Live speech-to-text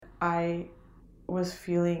I was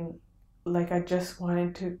feeling like I just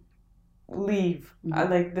wanted to leave,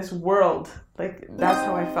 like this world. Like that's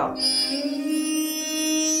how I felt.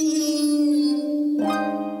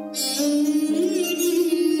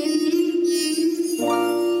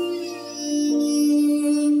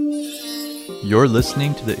 You're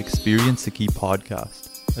listening to the Experience Sikhi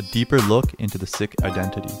podcast, a deeper look into the Sikh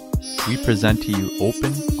identity. We present to you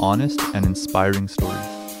open, honest, and inspiring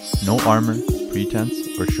stories. No armor, pretense,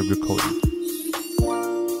 or sugarcoating.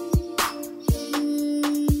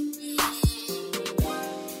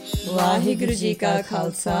 Vaheguru Ji Ka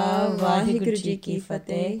Khalsa, Vaheguru Ji Ki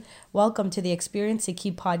Fateh. Welcome to the Experience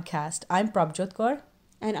Sikhi podcast. I'm Prabjot Kaur.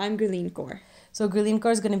 And I'm Gurleen Kaur. So Gurleen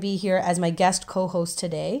Kaur is going to be here as my guest co-host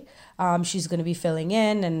today. She's going to be filling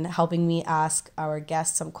in and helping me ask our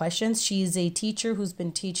guests some questions. She's a teacher who's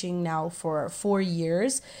been teaching now for 4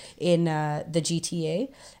 years in the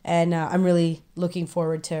GTA. And I'm really looking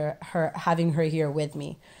forward to having her here with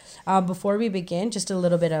me. Before we begin, just a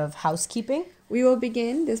little bit of housekeeping. We will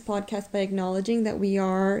begin this podcast by acknowledging that we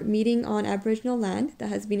are meeting on Aboriginal land that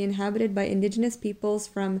has been inhabited by Indigenous peoples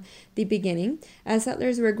from the beginning. As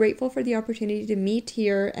settlers, we're grateful for the opportunity to meet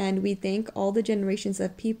here, and we thank all the generations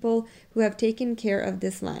of people who have taken care of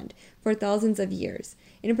this land for thousands of years.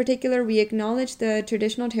 In particular, we acknowledge the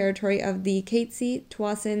traditional territory of the Katzie,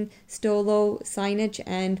 Tsawwassen, Stolo, Saanich,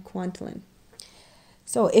 and Kwantlen.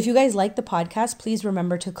 So if you guys like the podcast, please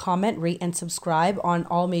remember to comment, rate, and subscribe on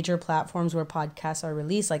all major platforms where podcasts are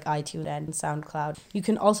released, like iTunes and SoundCloud. You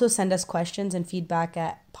can also send us questions and feedback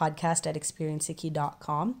at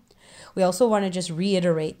podcast@experiencesikhi.com. We also want to just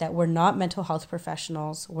reiterate that we're not mental health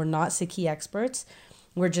professionals. We're not Sikhi experts.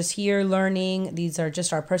 We're just here learning. These are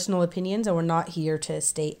just our personal opinions, and we're not here to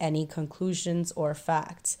state any conclusions or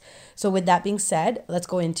facts. So with that being said, let's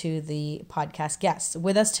go into the podcast guests.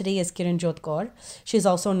 With us today is Kiranjot Kaur. She's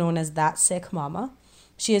also known as That Sikh Mama.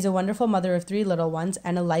 She is a wonderful mother of 3 little ones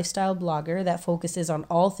and a lifestyle blogger that focuses on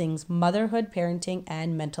all things motherhood, parenting,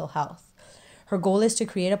 and mental health. Her goal is to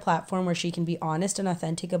create a platform where she can be honest and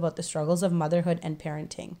authentic about the struggles of motherhood and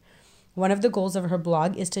parenting. One of the goals of her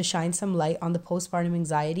blog is to shine some light on the postpartum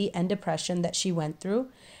anxiety and depression that she went through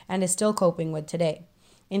and is still coping with today.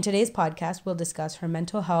 In today's podcast, we'll discuss her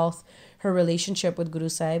mental health, her relationship with Guru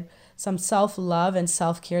Sahib, some self-love and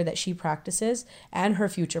self-care that she practices, and her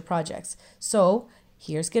future projects. So,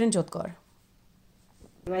 here's Kiranjot Kaur.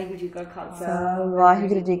 Vaheguru Ji Ka Khalsa,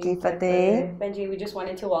 Vaheguru Ji Ki Fateh. Benji, we just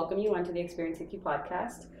wanted to welcome you onto the Experience Sikhi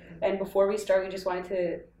podcast. And before we start, we just wanted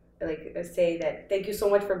to say that thank you so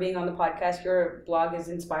much for being on the podcast. Your blog is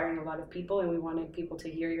inspiring a lot of people, and we wanted people to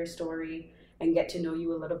hear your story and get to know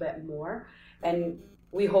you a little bit more. And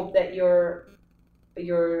we hope that your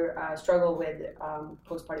struggle with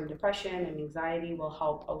postpartum depression and anxiety will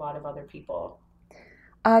help a lot of other people.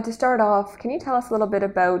 To start off, can you tell us a little bit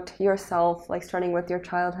about yourself, like starting with your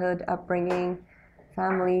childhood, upbringing,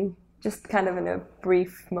 family, just kind of in a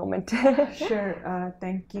brief moment? Sure.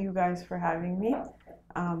 Thank you guys for having me.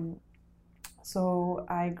 So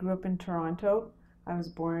I grew up in Toronto. I was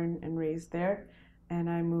born and raised there, and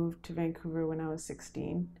I moved to Vancouver when I was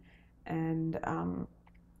 16. And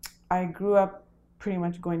I grew up pretty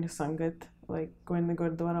much going to Sangat, like going to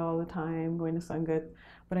Gurdwara all the time, going to Sangat,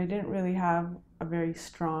 but I didn't really have a very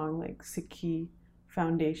strong like Sikhi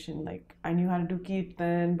foundation. Like I knew how to do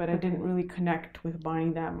Kirtan, but I didn't really connect with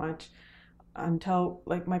Bani that much until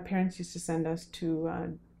like my parents used to send us to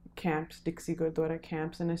camps, Dixie Gurdwara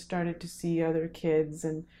camps, and I started to see other kids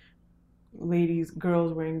and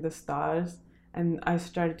girls wearing the stars, and I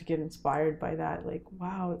started to get inspired by that. Like,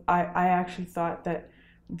 wow, I actually thought that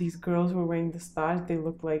these girls were wearing the stars. They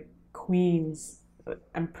looked like queens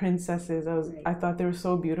and princesses. I thought they were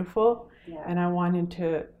so beautiful, and I wanted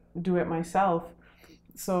to do it myself.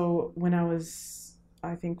 So when I was,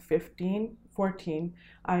 I think 14,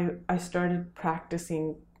 I started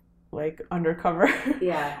practicing like undercover.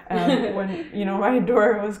 When my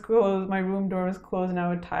door was closed, my room door was closed, and I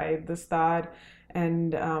would tie the star.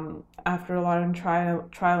 And after a lot of trial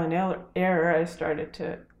and error, I started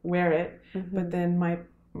to wear it. But then my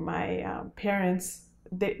parents,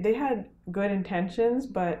 they had good intentions,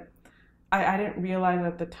 but I didn't realize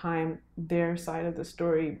at the time their side of the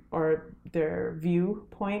story or their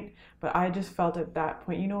viewpoint. But I just felt at that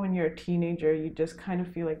point, when you're a teenager, you just kind of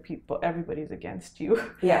feel like everybody's against you.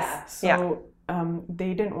 Yes. So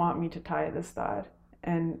they didn't want me to tie the star.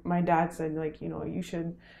 And my dad said, like, you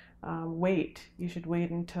should wait. You should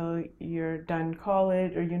wait until you're done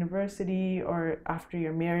college or university or after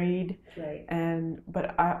you're married. Right.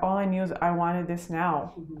 But all I knew is I wanted this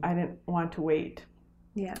now. I didn't want to wait.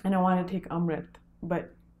 Yeah. And I wanted to take Amrit.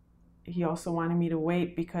 But he also wanted me to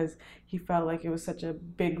wait because he felt like it was such a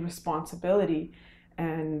big responsibility.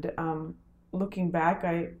 And looking back,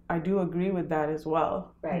 I do agree with that as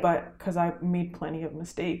well. Right. But because I made plenty of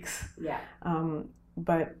mistakes. Yeah. And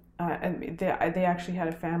they actually had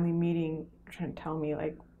a family meeting trying to tell me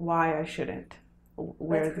like why I shouldn't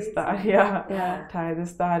wear That's this crazy. dye. Yeah. Tie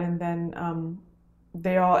this dye. And then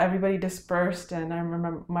everybody dispersed, and I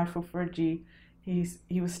remember my fufuji,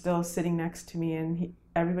 he was still sitting next to me, and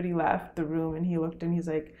everybody left the room, and he looked and he's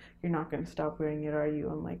like, "You're not going to stop wearing it, are you?"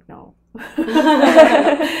 I'm like, "No."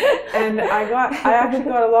 And I actually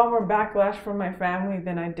got a lot more backlash from my family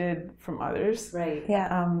than I did from others. Right.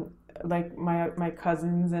 Yeah. Like my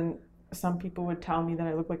cousins, and some people would tell me that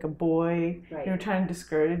I look like a boy. Right. They were trying to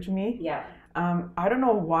discourage me. Yeah. I don't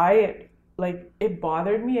know why it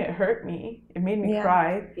bothered me. It hurt me. It made me Yeah.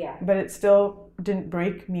 cry. Yeah. But it still didn't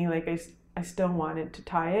break me. Like I still wanted to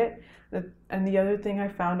tie it. And the other thing I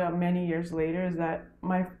found out many years later is that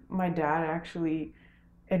my dad actually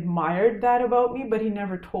admired that about me, but he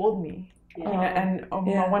never told me. Yeah. And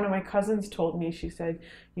Yeah. one of my cousins told me. She said,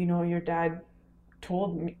 "Your dad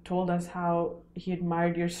told us how he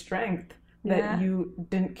admired your strength. That Yeah. you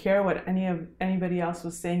didn't care what anybody else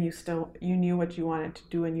was saying. You knew what you wanted to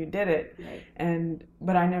do and you did it." Right.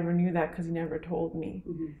 But I never knew that because he never told me.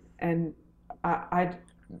 Mm-hmm. And I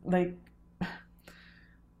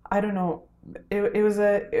don't know. It was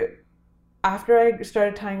after I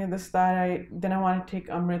started tying this dye, then I wanted to take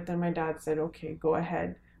Amrit, and my dad said, "Okay, go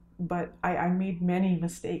ahead." But I made many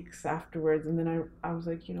mistakes afterwards, and then I was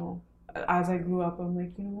like, as I grew up, I'm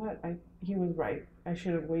like, you know what? He was right. I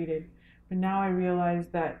should have waited. But now I realize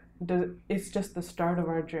that it's just the start of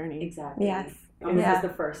our journey. Exactly. Yes. And this Yeah. is the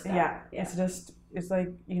first step. Yeah. It's like,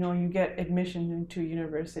 you get admission into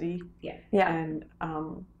university. Yeah. And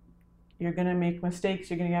you're going to make mistakes.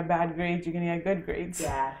 You're going to get bad grades. You're going to get good grades.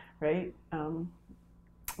 Yeah. Right?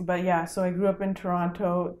 But yeah, so I grew up in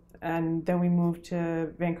Toronto, and then we moved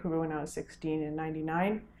to Vancouver when I was 16 in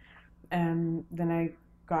 99. And then I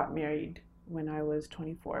got married when I was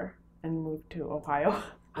 24 and moved to Ohio.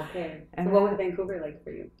 Okay. And so what was Vancouver like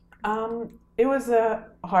for you? It was a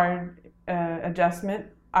hard adjustment.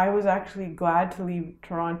 I was actually glad to leave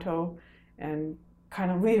Toronto and kind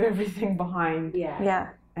of leave everything behind Yeah. Yeah.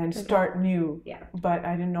 and start new. Yeah. But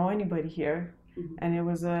I didn't know anybody here, Mhm. and it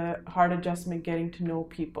was a hard adjustment getting to know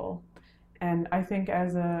people. And I think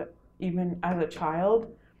even as a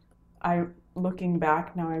child, looking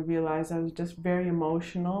back now, I realize I was just very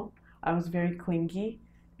emotional. I was very clingy,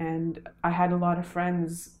 and I had a lot of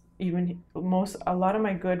friends. A lot of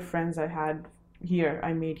my good friends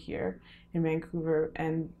I made here in Vancouver,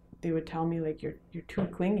 and they would tell me like, you're too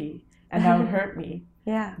clingy, and that would hurt me.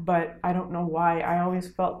 Yeah. But I don't know why. I always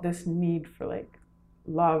felt this need for like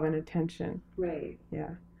love and attention. Right. Yeah.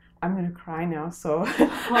 I'm gonna cry now, so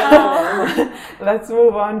Oh. let's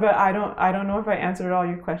move on. But I don't know if I answered all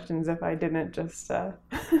your questions. If I didn't, just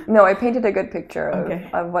No, I painted a good picture of, Okay.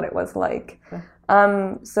 of what it was like.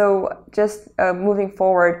 Yeah. So just moving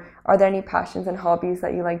forward, are there any passions and hobbies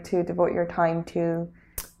that you like to devote your time to?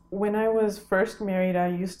 When I was first married, I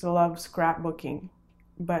used to love scrapbooking,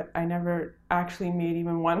 but I never actually made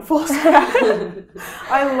even one full scrap.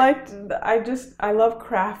 I love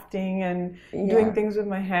crafting and doing things with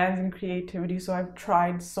my hands and creativity. So I've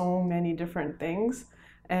tried so many different things,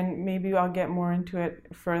 and maybe I'll get more into it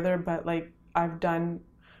further. But like I've done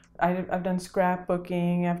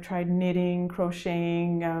scrapbooking. I've tried knitting,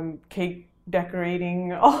 crocheting, cake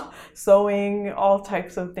decorating, sewing, all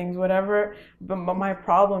types of things, whatever. But my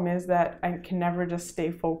problem is that I can never just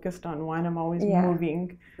stay focused on one. I'm always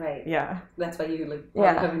moving. Right. Yeah. That's why you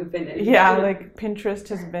Yeah. haven't finished. Yeah, like Pinterest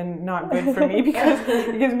has been not good for me because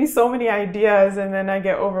it gives me so many ideas, and then I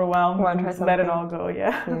get overwhelmed Want to and try just let it something. all go.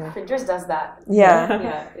 Yeah. Pinterest does that. Yeah.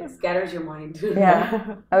 Yeah. It scatters your mind.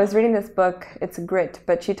 Yeah. I was reading this book, it's Grit,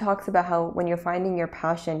 but she talks about how when you're finding your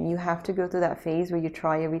passion, you have to go through that phase where you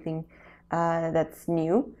try everything that's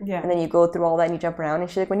new, Yeah. and then you go through all that and you jump around, and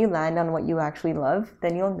she's like, when you land on what you actually love,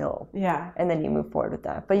 then you'll know, Yeah. and then you move forward with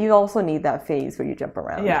that. But you also need that phase where you jump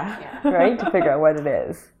around, Yeah. right, to figure out what it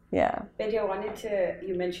is. Yeah. Benji,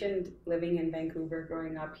 you mentioned living in Vancouver,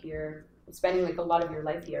 growing up here, spending like a lot of your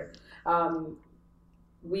life here.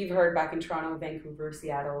 We've heard back in Toronto, Vancouver,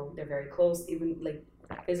 Seattle, they're very close, even like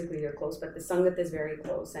physically they're close, but the Sangat is very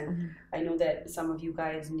close. And I know that some of you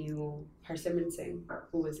guys knew Harsimran Singh,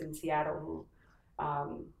 who was in Seattle, who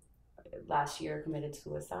last year committed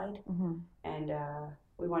suicide. Mm-hmm. And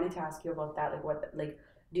we wanted to ask you about that.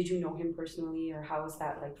 Did you know him personally, or how was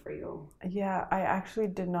that like for you? Yeah, I actually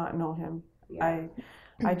did not know him.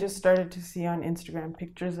 I just started to see on Instagram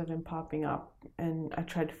pictures of him popping up, and I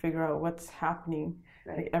tried to figure out what's happening.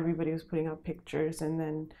 Right. Like everybody was putting up pictures, and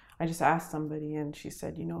then I just asked somebody, and she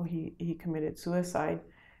said, you know, he committed suicide.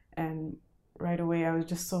 And right away I was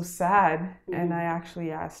just so sad. And I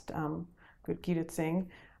actually asked Gurkirat Singh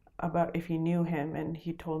about if he knew him, and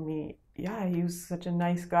he told me, yeah, he was such a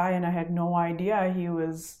nice guy, and I had no idea he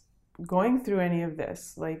was going through any of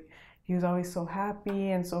this. Like, he was always so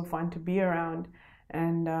happy and so fun to be around.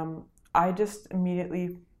 And I just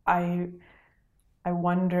immediately, I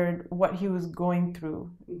wondered what he was going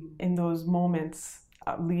through in those moments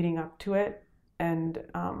leading up to it. And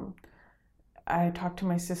I talked to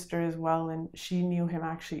my sister as well, and she knew him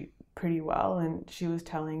actually pretty well, and she was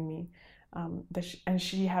telling me that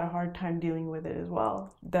she had a hard time dealing with it as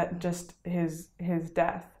well, that just his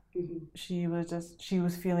death. She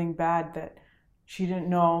was feeling bad that she didn't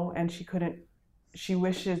know, and she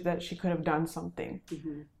wishes that she could have done something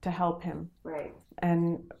to help him. Right.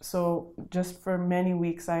 And so just for many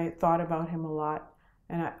weeks I thought about him a lot,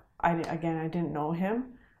 and I didn't know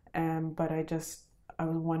him, but I was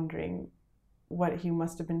wondering what he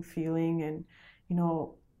must have been feeling. And you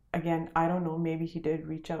know, again, I don't know, maybe he did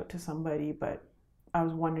reach out to somebody, but I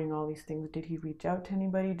was wondering all these things. Did he reach out to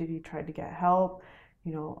anybody? Did he try to get help?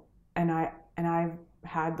 You know, and I've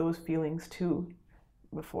had those feelings too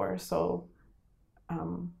before, so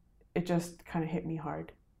it just kind of hit me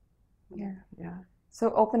hard. Yeah.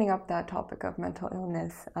 So opening up that topic of mental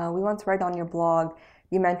illness, we once read on your blog,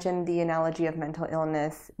 you mentioned the analogy of mental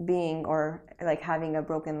illness being, or like having a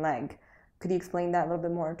broken leg. Could you explain that a little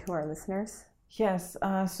bit more to our listeners? Yes.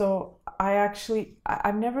 So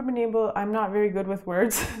I've never been able, I'm not very good with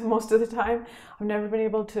words most of the time. I've never been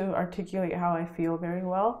able to articulate how I feel very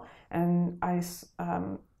well. And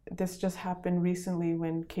this just happened recently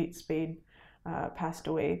when Kate Spade passed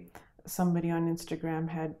away. Somebody on Instagram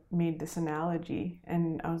had made this analogy,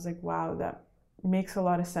 and I was like, wow, that makes a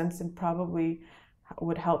lot of sense and probably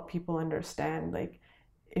would help people understand. Like,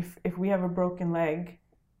 if we have a broken leg,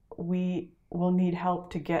 we will need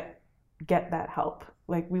help to get that help.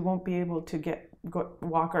 Like, we won't be able to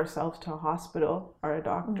walk ourselves to a hospital or a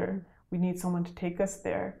doctor. We need someone to take us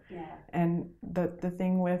there. Yeah. And the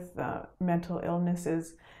thing with mental illness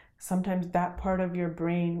is sometimes that part of your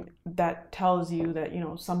brain that tells you that, you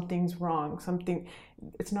know, something's wrong,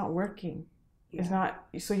 it's not working. Yeah. It's not,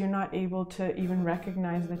 so you're not able to even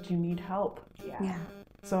recognize that you need help. Yeah.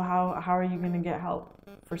 So how are you going to get help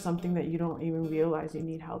for something that you don't even realize you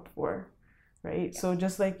need help for, right? Yeah. So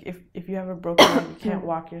just like if you have a broken leg, you can't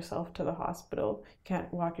walk yourself to the hospital, you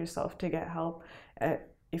can't walk yourself to get help.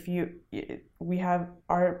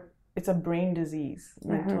 It's a brain disease,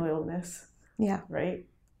 mental illness. Yeah. Right?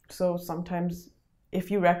 So sometimes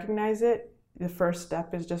if you recognize it, the first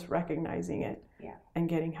step is just recognizing it and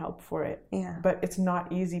getting help for it. Yeah. But it's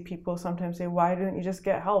not easy. People sometimes say, why didn't you just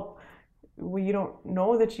get help? Well, you don't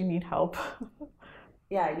know that you need help.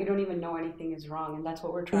 Yeah, you don't even know anything is wrong. And that's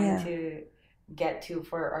what we're trying to get to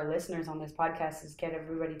for our listeners on this podcast, is get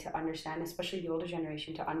everybody to understand, especially the older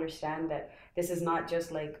generation, to understand that this is not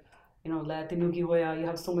just like, you know, you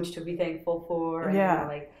have so much to be thankful for. And, you know,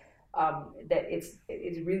 like, that it's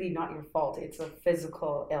really not your fault. It's a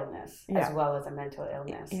physical illness as well as a mental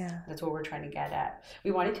illness. Yeah. That's what we're trying to get at.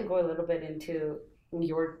 We wanted to go a little bit into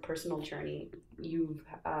your personal journey. You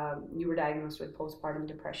were diagnosed with postpartum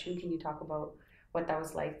depression. Can you talk about what that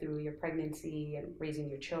was like through your pregnancy and raising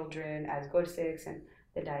your children as Gursikhs, and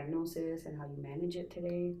the diagnosis and how you manage it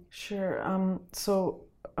today? Sure. So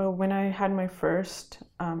when I had my first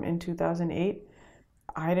in 2008,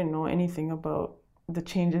 I didn't know anything about the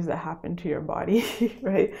changes that happen to your body,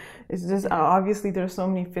 right? It's just obviously there's so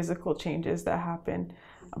many physical changes that happen,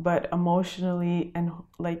 but emotionally and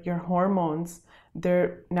like your hormones,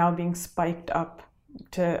 they're now being spiked up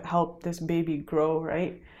to help this baby grow,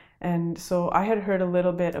 right? And so I had heard a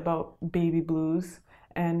little bit about baby blues,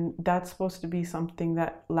 and that's supposed to be something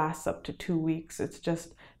that lasts up to 2 weeks. It's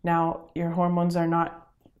just now your hormones are not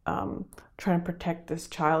trying to protect this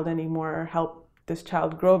child anymore or help this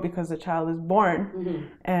child grow because the child is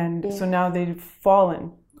born. And so now they've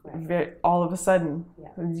fallen all of a sudden.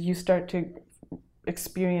 You start to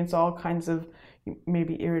experience all kinds of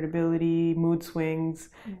maybe irritability, mood swings,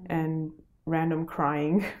 and random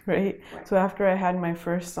crying, right? So after I had my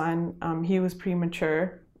first son, he was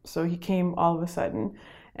premature, so he came all of a sudden,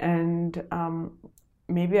 and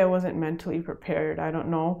maybe I wasn't mentally prepared, I don't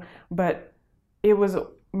know, but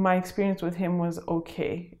my experience with him was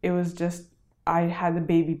okay. It was just I had the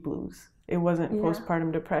baby blues, It wasn't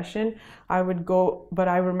postpartum depression. I would go, but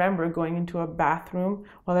I remember going into a bathroom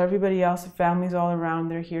while everybody else, the family's all around,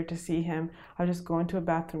 they're here to see him. I would just go into a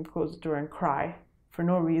bathroom, close the door, and cry for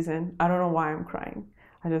no reason. I don't know why I'm crying.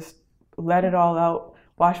 I just let it all out,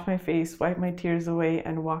 wash my face, wipe my tears away,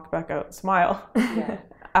 and walk back out, smile. Yeah.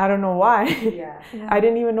 I don't know why. Yeah. I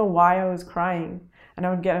didn't even know why I was crying. And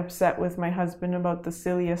I would get upset with my husband about the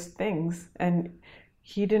silliest things. And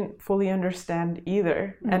he didn't fully understand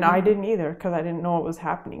either. Mm-hmm. And I didn't either, because I didn't know what was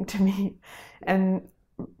happening to me. And,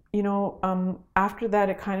 you know, after that,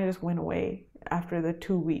 it kind of just went away after the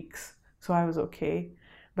 2 weeks. So I was okay.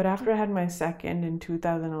 But after I had my second in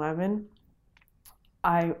 2011,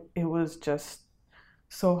 it was just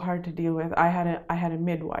so hard to deal with. I had a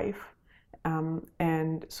midwife.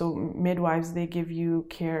 And so midwives, they give you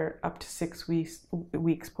care up to 6 weeks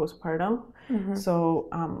postpartum. Mm-hmm. So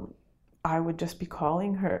I would just be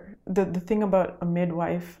calling her. The thing about a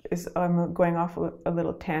midwife is, I'm going off a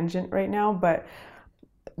little tangent right now, but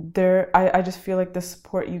I just feel like the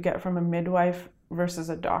support you get from a midwife versus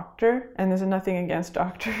a doctor, and there's nothing against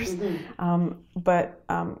doctors, but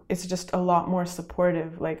it's just a lot more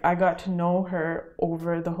supportive. Like, I got to know her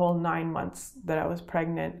over the whole 9 months that I was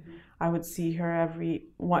pregnant. Mm-hmm. I would see her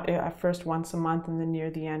at first once a month, and then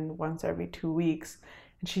near the end once every 2 weeks.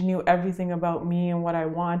 And she knew everything about me and what I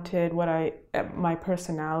wanted, my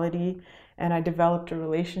personality, and I developed a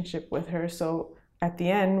relationship with her. So at the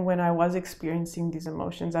end, when I was experiencing these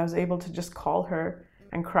emotions, I was able to just call her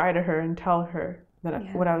and cry to her and tell her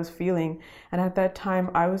what I was feeling. And at that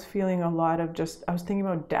time, I was feeling a lot of I was thinking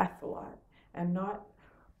about death a lot, and not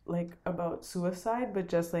like about suicide, but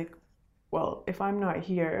just like, well, if I'm not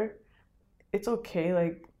here, it's okay.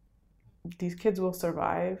 Like, these kids will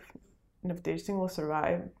survive. And if Tejsing will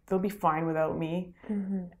survive, they'll be fine without me.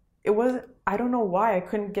 Mm-hmm. I don't know why I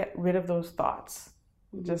couldn't get rid of those thoughts.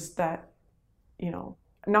 Mm-hmm. Just that, you know,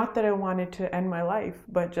 not that I wanted to end my life,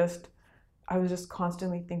 but just, I was just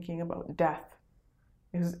constantly thinking about death.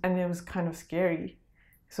 It was kind of scary.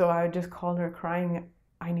 So I just called her crying,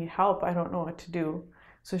 I need help, I don't know what to do.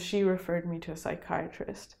 So she referred me to a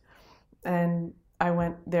psychiatrist. And I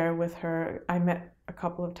went there with her. I met a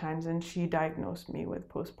couple of times, and she diagnosed me with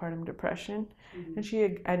postpartum depression. Mm-hmm. And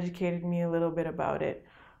she educated me a little bit about it.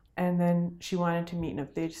 And then she wanted to meet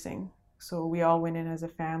Tejsing. So we all went in as a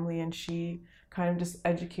family, and she kind of just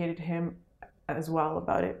educated him as well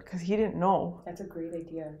about it, because he didn't know. That's a great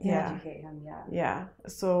idea to educate him. Yeah.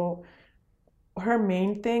 So her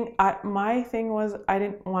main thing, my thing was, I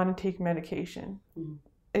didn't want to take medication. Mm-hmm.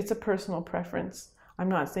 It's a personal preference. I'm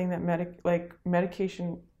not saying that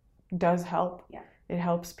medication does help. Yeah. It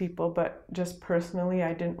helps people, but just personally,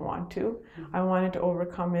 I didn't want to. Mm-hmm. I wanted to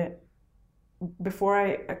overcome it. Before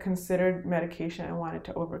I considered medication, I wanted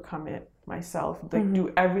to overcome it myself, like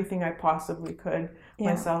do everything I possibly could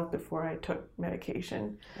myself before I took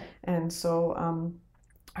medication. Right. And so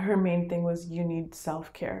her main thing was, you need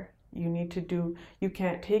self-care. You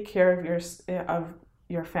can't take care of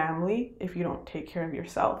your family if you don't take care of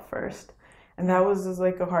yourself first. And that was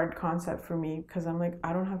like a hard concept for me, because I'm like,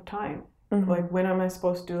 I don't have time. Mm-hmm. Like, when am I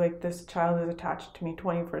supposed to, like, this child is attached to me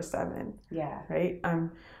 24/7. Yeah. Right?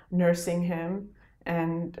 I'm nursing him.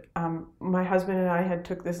 And my husband and I had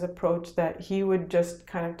took this approach that he would just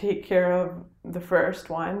kind of take care of the first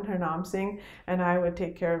one, Harnam Singh, and I would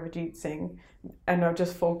take care of Ajit Singh, and I'll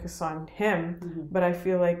just focus on him. Mm-hmm. But I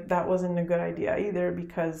feel like that wasn't a good idea either,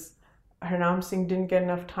 because Harnam Singh didn't get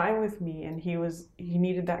enough time with me, and he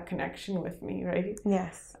needed that connection with me, right?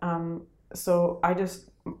 Yes. So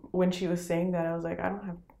when she was saying that, I was like, I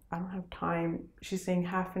don't have time. She's saying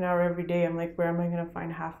half an hour every day. I'm like, where am I going to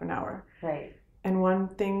find half an hour? Right. And one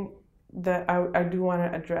thing that I do want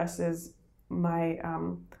to address is my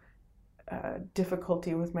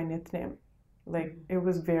difficulty with my nitnem. Like, it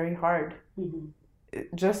was very hard. Mm-hmm.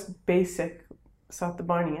 Just basic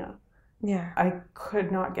Satabaniya. Yeah. I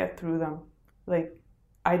could not get through them. Like,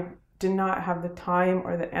 I did not have the time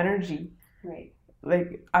or the energy. Right.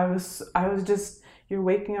 Like, I was just, you're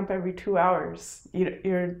waking up every 2 hours.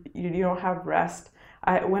 You don't have rest.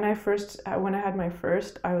 When I had my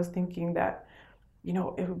first, I was thinking that, you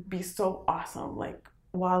know, it would be so awesome. Like,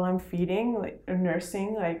 while I'm feeding, like,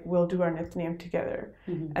 nursing, like, we'll do our nitnem together.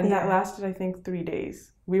 Mm-hmm. And that lasted, I think, 3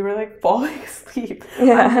 days. We were like falling asleep.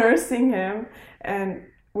 Yeah. I'm nursing him, and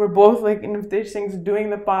we're both like, in Tejsing's doing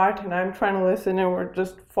the part, and I'm trying to listen, and we're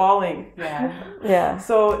just falling. Yeah. Yeah.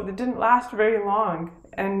 So it didn't last very long.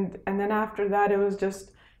 And then after that, it was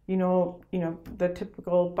just, you know, the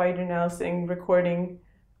typical Biden Elsing recording,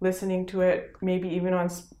 listening to it, maybe even on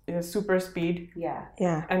super speed. Yeah.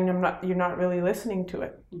 Yeah. And you're not really listening to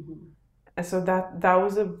it. Mm-hmm. so that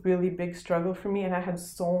was a really big struggle for me, and I had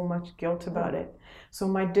so much guilt about it. So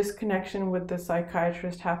my disconnection with the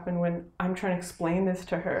psychiatrist happened when I'm trying to explain this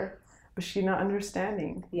to her, but she's not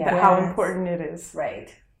understanding how important it is.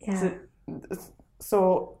 Right. Yeah.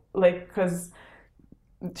 So like, because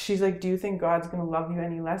she's like, do you think God's going to love you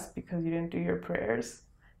any less because you didn't do your prayers?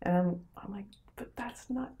 And I'm like, but that's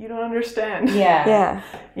not, you don't understand. Yeah.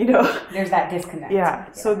 You know? There's that disconnect.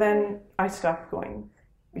 Yeah. So then I stopped going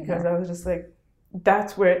because I was just like,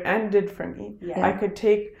 that's where it ended for me. Yeah. I could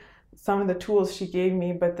take some of the tools she gave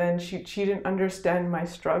me, but then she didn't understand my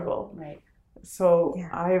struggle. Right. So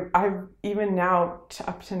I even now,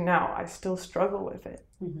 up to now, I still struggle with it.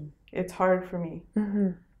 Mm-hmm. It's hard for me.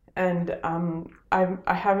 Mm-hmm. And I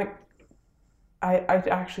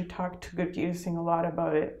actually talked to Gurjeet Singh a lot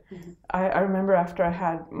about it. Mm-hmm. I remember after I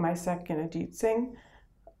had my second Ajit Singh,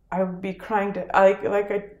 I would be crying to,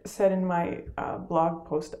 like I said in my blog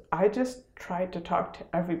post, I just tried to talk to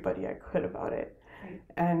everybody I could about it. Right.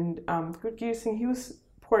 And Gurjeet Singh, he was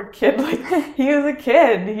poor kid, like he was a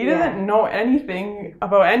kid. He doesn't know anything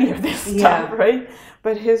about any of this stuff, right?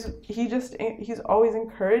 But he's always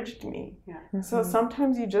encouraged me. Yeah. Mm-hmm. So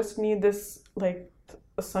sometimes you just need this, like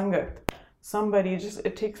a sangat, somebody.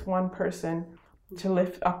 It takes one person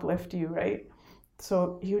to uplift you, right?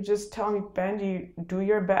 So he would just tell me, Benji, do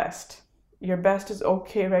your best. Your best is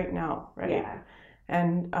okay right now, right? Yeah.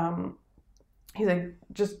 And he's like,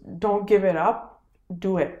 just don't give it up.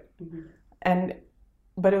 Do it. Mm-hmm.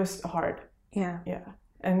 But it was hard. Yeah. Yeah.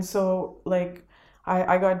 And so like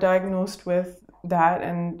I got diagnosed with that,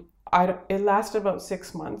 and it lasted about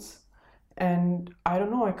 6 months. And I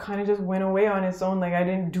don't know, it kind of just went away on its own. Like I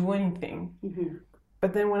didn't do anything. Mm-hmm.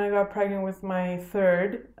 But then when I got pregnant with my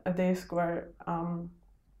third, Adeswar,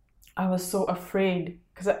 I was so afraid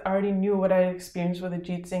because I already knew what I had experienced with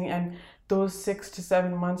Ajit Singh, and those 6 to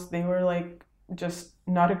 7 months, they were like just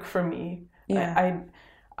not for me. Yeah.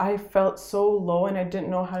 I felt so low, and I didn't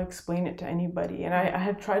know how to explain it to anybody. And I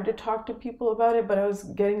had tried to talk to people about it, but I was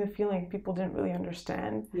getting the feeling people didn't really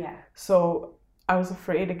understand. Yeah. So I was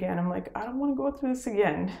afraid again. I'm like, I don't want to go through this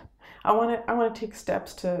again. I want to take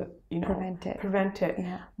steps to, prevent it.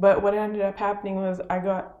 Yeah. But what ended up happening was I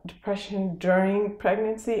got depression during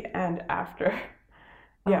pregnancy and after.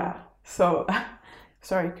 Yeah. So,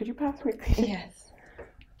 sorry, could you pass me, please? Yes.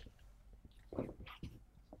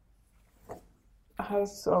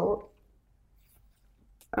 So,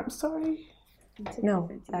 I'm sorry. No,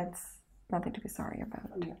 that's nothing to be sorry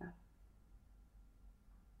about. Yeah.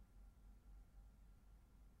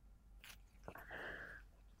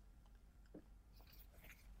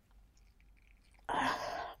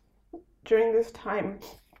 During this time,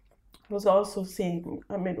 I was also seeing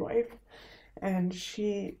a midwife, and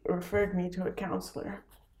she referred me to a counselor.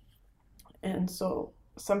 And so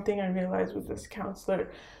something I realized with this counselor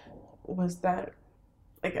was that,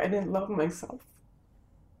 like, I didn't love myself.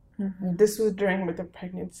 Mm-hmm. This was during the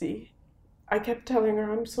pregnancy. I kept telling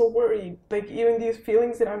her, I'm so worried. Like, even these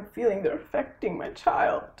feelings that I'm feeling, they're affecting my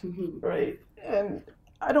child, right? And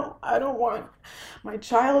I don't want my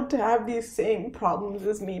child to have these same problems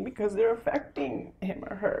as me because they're affecting him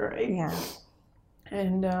or her, right? Yeah.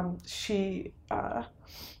 And she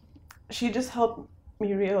just helped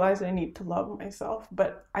me realize I need to love myself,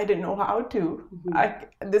 but I didn't know how to. Mm-hmm.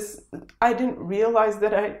 I didn't realize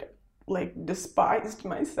that I despised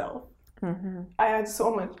myself. Mm-hmm. I had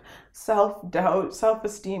so much self-doubt,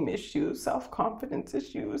 self-esteem issues, self-confidence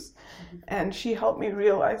issues, and she helped me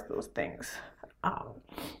realize those things.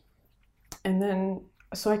 And then,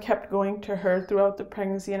 so I kept going to her throughout the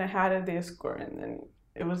pregnancy, and I had a Adeswar, and then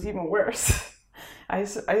it was even worse.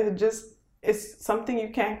 It's something you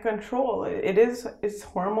can't control. It's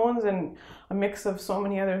hormones and a mix of so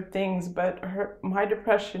many other things, but my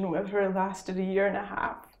depression with her lasted 1.5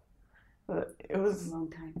 years. It was a long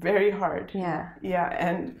time. Very hard. Yeah. Yeah,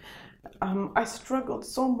 and I struggled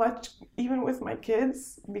so much, even with my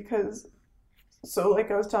kids, because, so like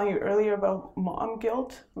I was telling you earlier about mom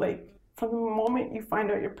guilt, like from the moment you find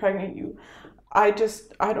out you're pregnant, I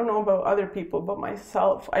don't know about other people, but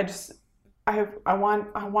myself, I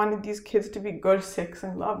wanted these kids to be Gursikhs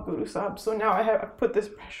and love Guru Sahib. So now I put this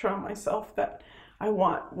pressure on myself that I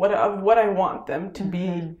want what I want them to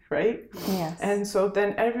be, right? Yes. And so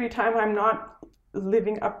then every time I'm not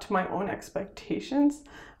living up to my own expectations,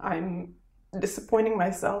 I'm disappointing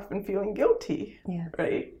myself and feeling guilty,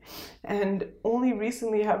 right? And only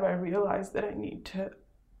recently have I realized that I need to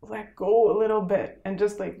let go a little bit and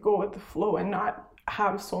just like go with the flow and not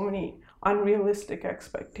have so many unrealistic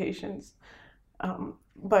expectations. I'm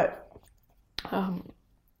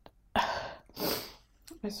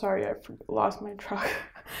sorry, I lost my track.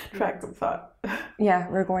 track of thought. Yeah,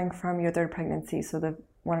 we're going from your third pregnancy, so the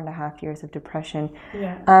 1.5 years of depression.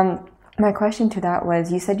 Yeah. My question to that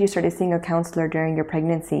was, you said you started seeing a counselor during your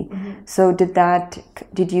pregnancy. So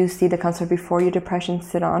did you see the counselor before your depression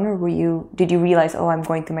set on, or did you realize, oh, I'm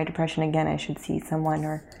going through my depression again, I should see someone?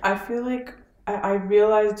 Or I feel like I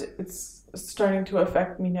realized it's starting to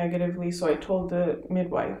affect me negatively, so I told the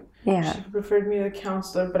midwife. Yeah. She referred me to the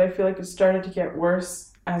counselor, but I feel like it started to get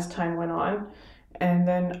worse as time went on. And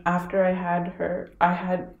then after I had her,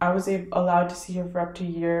 I was allowed to see her for up to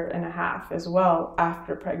 1.5 years as well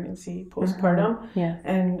after pregnancy, postpartum. Yeah.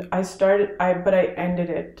 And I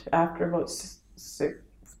ended it after about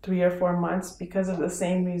 3 or 4 months because of the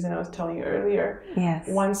same reason I was telling you earlier. Yes.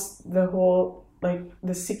 Once the whole, like,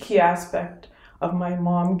 the Sikhi aspect of my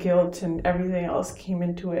mom guilt and everything else came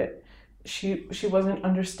into it, she wasn't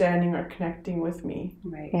understanding or connecting with me.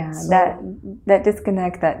 Right. Yeah, So- that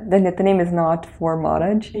disconnect, that the Nithanim is not for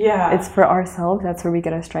Maharaj. Yeah. It's for ourselves. That's where we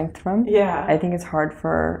get our strength from. Yeah. I think it's hard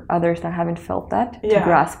for others that haven't felt that to Yeah.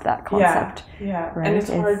 grasp that concept. Yeah. Right? And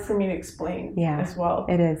it's hard It's- for me to explain Yeah. as well.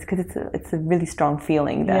 It is, because it's a really strong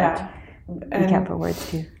feeling that Yeah. you can't put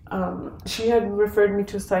words to. She had referred me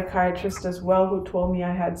to a psychiatrist as well, who told me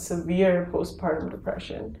I had severe postpartum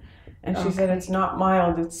depression. And she said it's not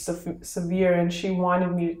mild, it's severe, and she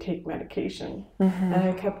wanted me to take medication. And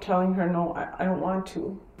I kept telling her, no, I don't want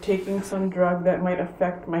to. Taking some drug that might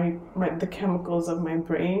affect the chemicals of my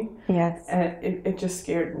brain, Yes. and it just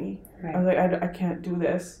scared me. Right. I was like, I can't do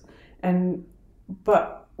this.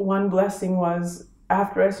 But one blessing was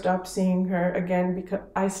after I stopped seeing her again, because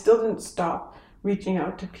I still didn't stop reaching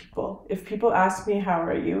out to people. If people ask me, how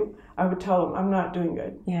are you? I would tell them, I'm not doing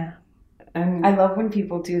good. Yeah. And I love when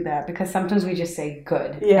people do that, because sometimes we just say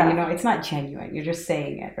good. Yeah. And, it's not genuine. You're just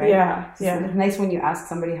saying it, right? yeah, So yeah. It's nice when you ask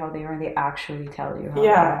somebody how they are and they actually tell you how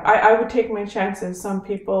Yeah, they are. I would take my chances. Some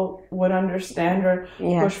people would understand or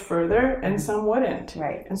Yes. push further, and some wouldn't.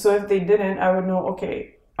 Right. And so if they didn't, I would know,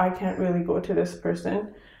 okay, I can't really go to this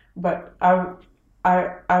person, but I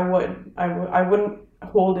wouldn't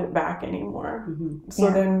hold it back anymore. So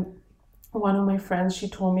Yeah. then one of my friends, she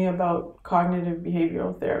told me about cognitive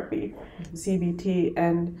behavioral therapy, CBT,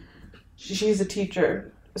 and she's a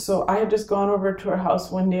teacher. So I had just gone over to her house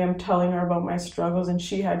one day. I'm telling her about my struggles, and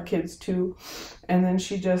she had kids too. And then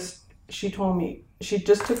she told me, she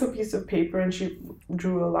just took a piece of paper and she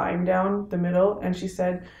drew a line down the middle, and she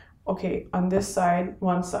said, okay, on this side,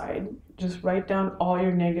 one side, just write down all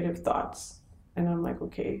your negative thoughts. And I'm like,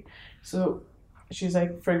 okay. So she's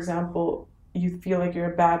like, for example, you feel like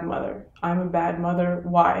you're a bad mother. I'm a bad mother.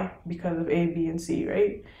 Why? Because of A, B, and C,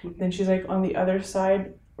 right? Then she's like, on the other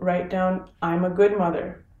side, write down, I'm a good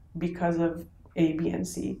mother because of A, B, and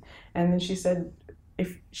C. And then she said,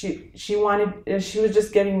 if she was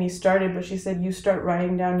just getting me started, but she said, you start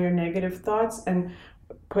writing down your negative thoughts and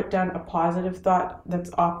put down a positive thought that's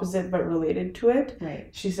opposite but related to it. Right.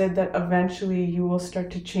 She said that eventually you will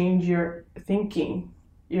start to change your thinking.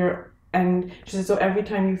 And she said, so every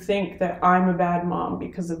time you think that I'm a bad mom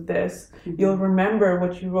because of this, you'll remember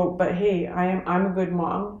what you wrote, but hey, I'm a good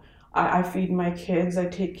mom. I feed my kids, I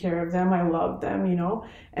take care of them, I love them,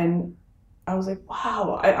 And I was like,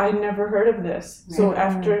 wow, I never heard of this. So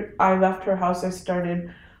after I left her house, I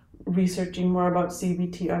started researching more about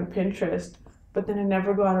CBT on Pinterest, but then I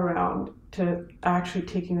never got around to actually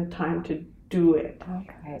taking the time to do it.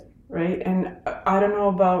 Okay. Right? And I don't know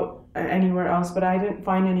about anywhere else, but I didn't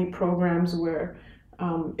find any programs where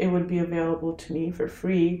it would be available to me for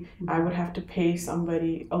free. I would have to pay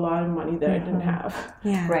somebody a lot of money that I didn't have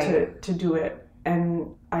Yeah. Right. to do it.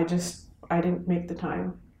 And I didn't make the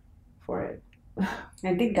time for it.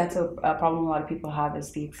 I think that's a problem a lot of people have,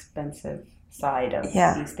 is the expensive side of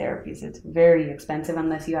Yeah. these therapies. It's very expensive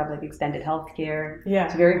unless you have like extended health care. Yeah.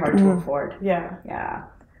 It's very hard to afford. Yeah. Yeah.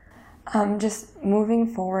 Just moving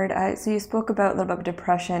forward, so you spoke about a little bit of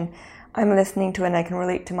depression. I'm listening to it and I can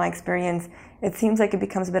relate to my experience. It seems like it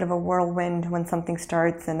becomes a bit of a whirlwind when something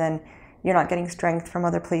starts, and then you're not getting strength from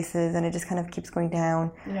other places, and it just kind of keeps going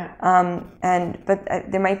down. Yeah. But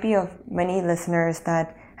there might be many listeners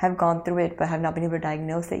that have gone through it but have not been able to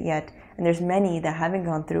diagnose it yet, and there's many that haven't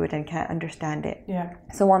gone through it and can't understand it. Yeah.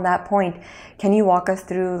 So on that point, can you walk us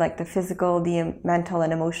through like the physical, the mental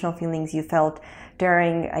and emotional feelings you felt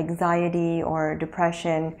during anxiety or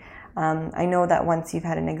depression? I know that once you've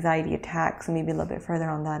had an anxiety attack, so maybe a little bit further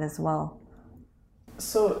on that as well.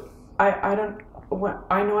 So I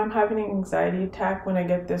know I'm having an anxiety attack when I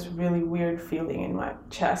get this really weird feeling in my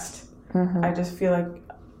chest. I just feel like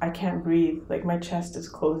I can't breathe, like my chest is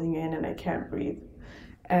closing in and I can't breathe.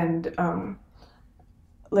 And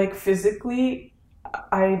like physically,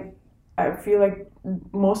 I feel like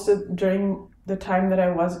during the time that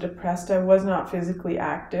I was depressed, I was not physically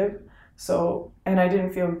active. So, and I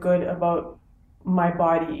didn't feel good about my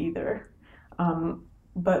body either.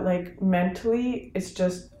 But like mentally, it's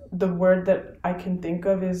just the word that I can think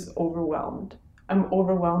of is overwhelmed. I'm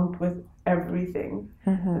overwhelmed with everything.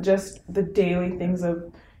 Just the daily things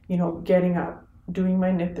of, getting up, doing my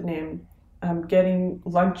nithanim, getting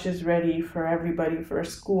lunches ready for everybody for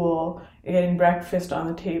school, getting breakfast on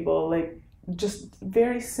the table, like just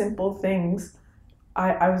very simple things.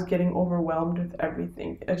 I was getting overwhelmed with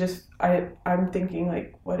everything. I'm thinking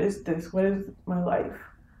like, what is this? What is my life?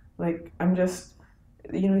 Like, I'm just,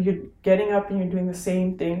 you're getting up and you're doing the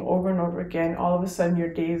same thing over and over again. All of a sudden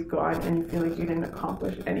your day is gone and you feel like you didn't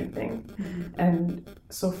accomplish anything. And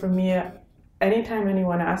so for me, anytime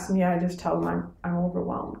anyone asks me, I just tell them I'm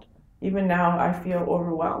overwhelmed. Even now, I feel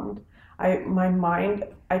overwhelmed. My mind,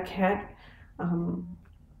 I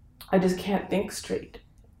just can't think straight.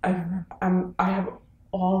 I have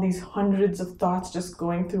all these hundreds of thoughts just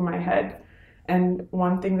going through my head. And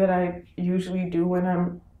one thing that I usually do when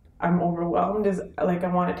I'm overwhelmed is like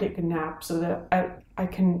I want to take a nap so that I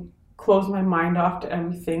can close my mind off to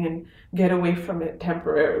everything and get away from it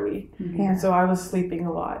temporarily. And so I was sleeping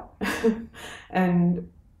a lot. And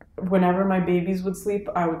whenever my babies would sleep,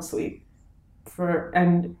 I would sleep.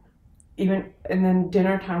 And then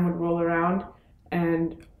dinner time would roll around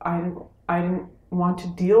and I didn't want to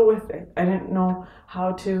deal with it. I didn't know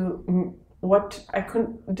how to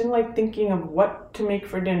didn't like thinking of what to make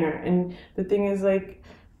for dinner. And the thing is, like,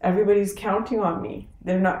 everybody's counting on me.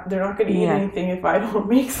 They're not going to eat anything if I don't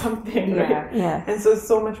make something, right? Yeah. And so it's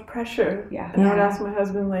so much pressure. Yeah. And I would ask my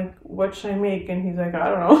husband, like, what should I make? And he's like, I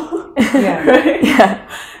don't know. Yeah.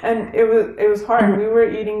 And it was hard. We were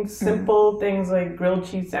eating simple things like grilled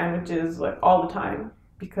cheese sandwiches like all the time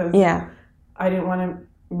because I didn't want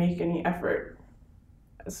to make any effort.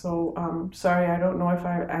 So sorry, I don't know if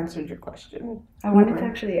I answered your question. I wanted to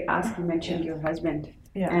actually ask, you mentioned your husband.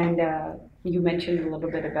 Yeah. And you mentioned a little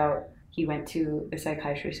bit about he went to a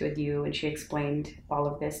psychiatrist with you and she explained all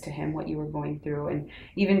of this to him, what you were going through, and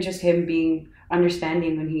even just him being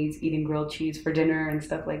understanding when he's eating grilled cheese for dinner and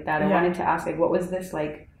stuff like that. I wanted to ask, like, what was this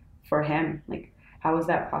like for him? Like, how was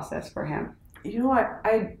that process for him? You know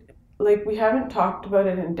what? We haven't talked about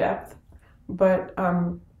it in depth, but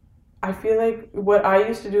I feel like what I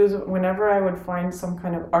used to do is whenever I would find some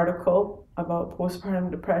kind of article about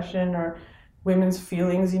postpartum depression or women's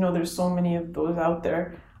feelings, there's so many of those out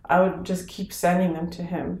there, I would just keep sending them to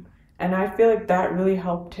him. And I feel like that really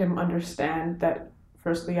helped him understand that,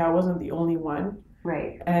 firstly, I wasn't the only one.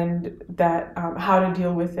 Right. And that how to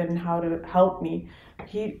deal with it and how to help me.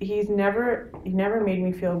 He never made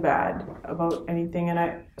me feel bad about anything.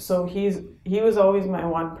 And so he was always my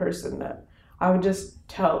one person that I would just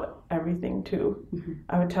tell everything to.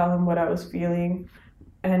 I would tell him what I was feeling.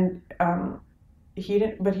 And he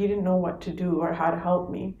didn't know what to do or how to help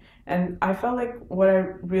me. And I felt like what I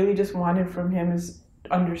really just wanted from him is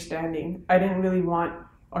understanding. I didn't really want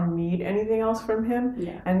or need anything else from him.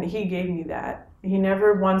 Yeah. And he gave me that. He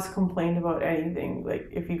never once complained about anything, like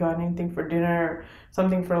if he got anything for dinner or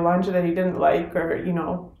something for lunch that he didn't like, or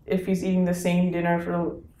if he's eating the same dinner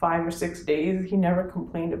for 5 or 6 days, he never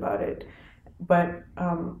complained about it. But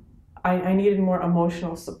I needed more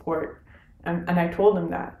emotional support, and I told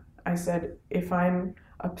him that. I said, if I'm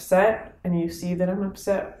upset and you see that I'm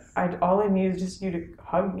upset, all I need is just you to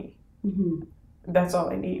hug me. That's all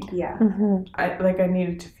I need. Yeah. I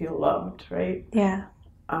needed to feel loved, right? Yeah.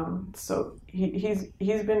 So he's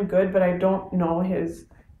been good, but I don't know his,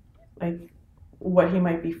 like, what he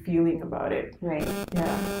might be feeling about it. Right.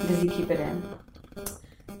 Yeah. Does he keep it in?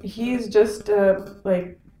 He's just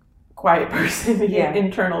a quiet person,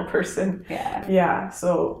 internal person. Yeah. Yeah.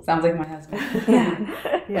 So sounds like my husband. Yeah.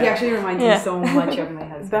 He actually reminds me so much of my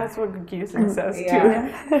husband. That's what Guyson says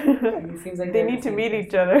too. He seems like they need to meet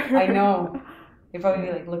each other. I know. They'd probably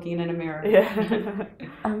be like looking in a mirror.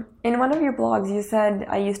 Yeah. In one of your blogs, you said,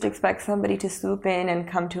 I used to expect somebody to swoop in and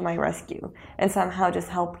come to my rescue and somehow just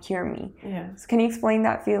help cure me. Yeah. So can you explain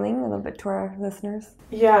that feeling a little bit to our listeners?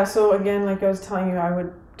 Yeah. So again, like I was telling you, I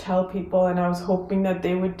would tell people and I was hoping that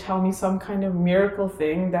they would tell me some kind of miracle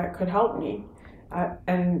thing that could help me.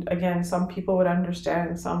 And again, some people would understand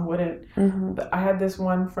and some wouldn't. But I had this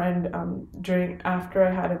one friend after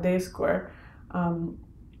I had a day score.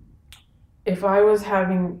 If I was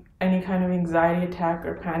having any kind of anxiety attack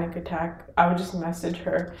or panic attack, I would just message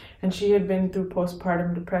her. And she had been through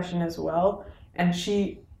postpartum depression as well. And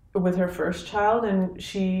she, with her first child, and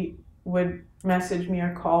she would message me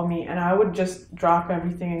or call me, and I would just drop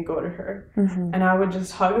everything and go to her. And I would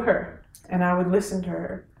just hug her and I would listen to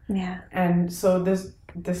her. Yeah. And so this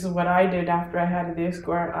is what I did after I had a day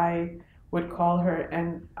score. I would call her,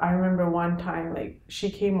 and I remember one time, like, she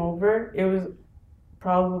came over. It was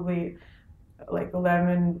probably like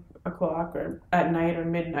 11 o'clock or at night or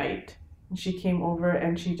midnight. And she came over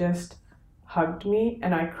and she just hugged me,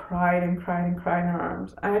 and I cried and cried and cried in her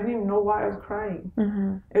arms. I didn't even know why I was crying.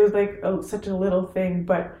 Mm-hmm. It was like such a little thing,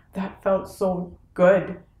 but that felt so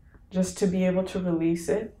good just to be able to release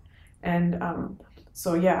it. And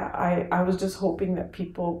so yeah, I was just hoping that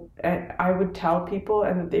people, I would tell people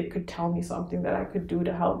and that they could tell me something that I could do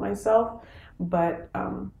to help myself. But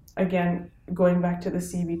again, going back to the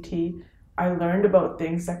CBT, I learned about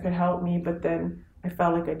things that could help me, but then I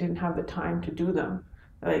felt like I didn't have the time to do them.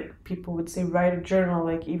 Like, people would say write a journal,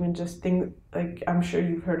 like even just things, like I'm sure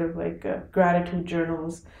you've heard of like gratitude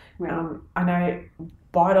journals. Right. And I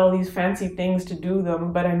bought all these fancy things to do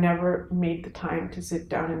them, but I never made the time to sit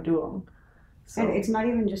down and do them. So, and it's not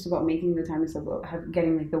even just about making the time, it's about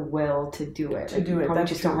getting like the will to do it. To do you it, probably that's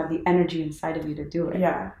just true. don't have the energy inside of you to do it.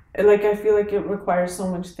 yeah, like I feel like it requires so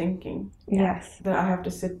much thinking Yes. that I have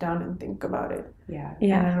to sit down and think about it. Yeah.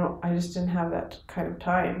 Yeah. And I just didn't have that kind of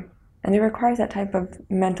time. And it requires that type of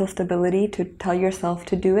mental stability to tell yourself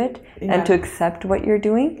to do it Yeah. and to accept what you're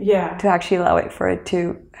doing, Yeah, to actually allow it for it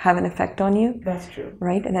to have an effect on you, that's true.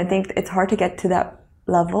 right? And I think it's hard to get to that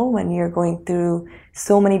level when you're going through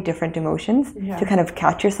so many different emotions Yeah. to kind of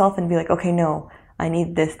catch yourself and be like, okay, no, I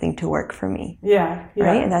need this thing to work for me, Yeah, yeah,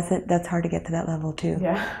 right? And that's hard to get to that level too.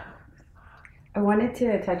 yeah. I wanted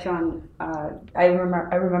to touch on, I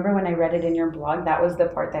remember when I read it in your blog, that was the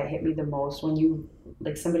part that hit me the most, when you,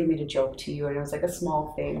 like, somebody made a joke to you and it was like a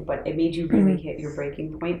small thing, but it made you really hit your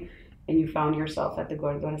breaking point and you found yourself at the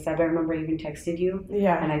Gurdwara Sahib. I remember I even texted you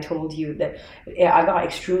Yeah. and I told you that I got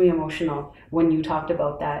extremely emotional when you talked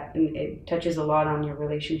about that, and it touches a lot on your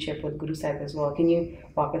relationship with Guru Sahib as well. Can you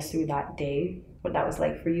walk us through that day, what that was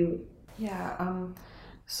like for you? Yeah,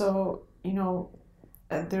 so,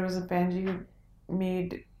 there was a Banji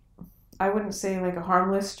made, I wouldn't say like a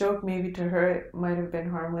harmless joke, maybe to her it might have been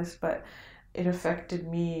harmless, but it affected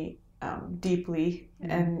me deeply.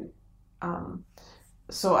 And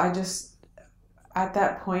so I just, at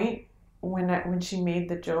that point, when she made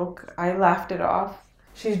the joke, I laughed it off.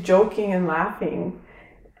 She's joking and laughing.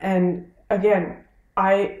 And again,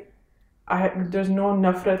 I there's no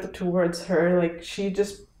nafrat towards her. Like, she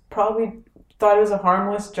just probably thought it was a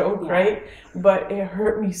harmless joke, Yeah. right? But it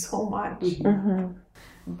hurt me so much. Mm-hmm.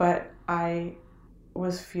 But I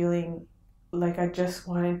was feeling like I just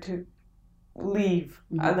wanted to leave,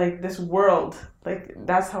 like this world. Like,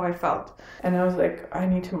 that's how I felt. And I was like, I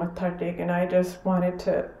need to matha take, and I just wanted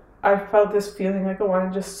to, I felt this feeling like I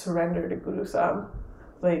want to just surrender to Guru Sahib.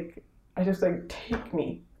 Like, I just like, take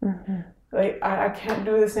me. Mm-hmm. Like, I can't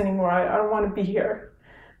do this anymore. I don't want to be here.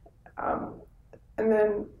 And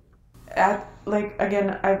then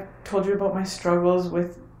again, I've told you about my struggles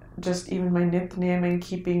with just even my Nitnem and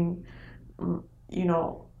keeping,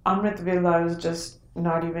 Amrit Vela is just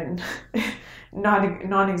not even,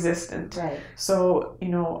 non-existent. Right. So,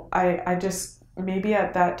 I just, maybe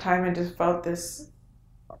at that time I just felt this,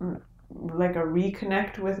 like a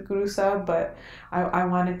reconnect with Guru Sahib, but all I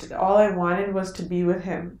wanted was to be with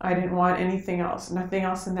him. I didn't want anything else. Nothing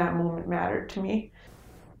else in that moment mattered to me.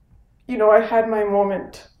 I had my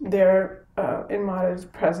moment there in Mata's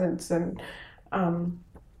presence, and then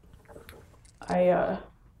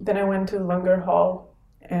I went to Langar Hall,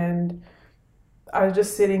 and I was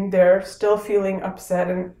just sitting there still feeling upset,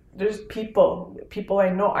 and there's people I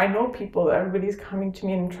know people, everybody's coming to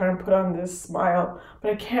me and trying to put on this smile,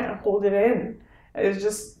 but I can't hold it in. It's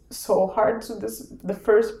just so hard. So the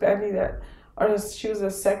first Bandi she was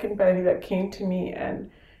the second Bandi that came to me,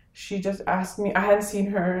 and she just asked me, I hadn't seen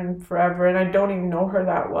her in forever, and I don't even know her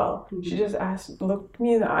that well. Mm-hmm. She just looked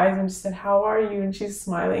me in the eyes and just said, how are you? And she's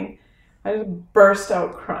smiling. I just burst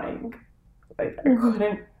out crying. Like, I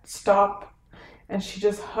couldn't stop. And she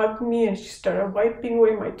just hugged me and she started wiping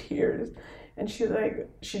away my tears. And she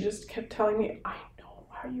just kept telling me, I know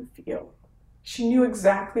how you feel. She knew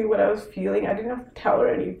exactly what I was feeling. I didn't have to tell her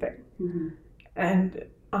anything. Mm-hmm. And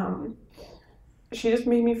she just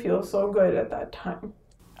made me feel so good at that time.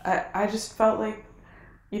 I just felt like,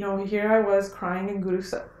 here I was crying in Guru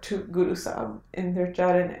Sahib in their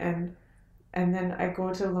charan, and then I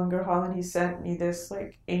go to Langar Hall and he sent me this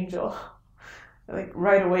like angel, like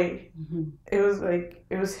right away. Mm-hmm. It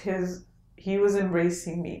was he was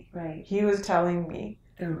embracing me. Right. He was telling me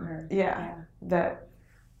through her. Yeah, that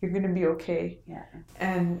you're gonna be okay. Yeah.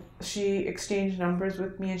 And she exchanged numbers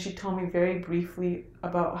with me, and she told me very briefly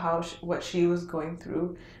about what she was going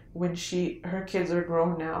through when her kids are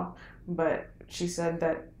grown now, but she said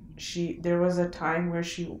that there was a time where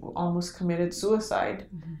she almost committed suicide,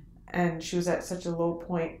 and she was at such a low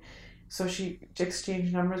point. So she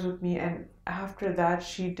exchanged numbers with me, and after that,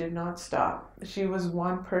 she did not stop. She was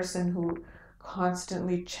one person who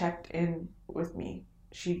constantly checked in with me.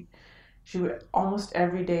 She would almost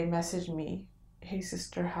every day message me, "Hey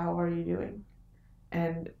sister, how are you doing?"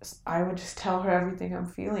 And I would just tell her everything I'm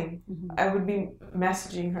feeling. I would be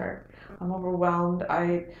messaging her, "I'm overwhelmed.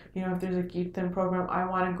 If there's a Kirtan program, I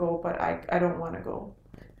want to go, but I don't want to go."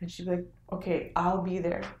 And she'd be like, "Okay, I'll be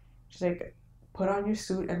there." She's like, "Put on your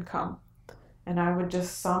suit and come." And I would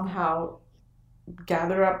just somehow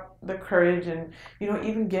gather up the courage, and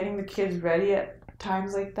even getting the kids ready at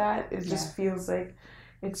times like that, it just feels like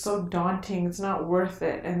it's so daunting. It's not worth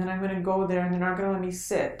it. And then I'm going to go there and they're not going to let me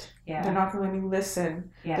sit. They're not going to let me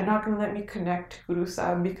listen. They're not going to let me connect to Guru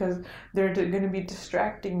Sahib because they're going to be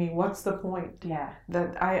distracting me. What's the point?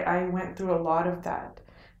 That I went through a lot of that.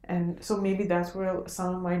 And so maybe that's where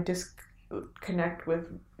some of my disconnect with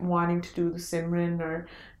wanting to do the Simran or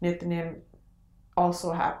Nityanem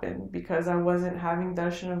also happened, because I wasn't having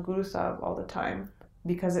darshan of Guru Sahib all the time,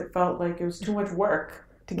 because it felt like it was too much work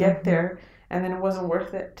to get there, and then it wasn't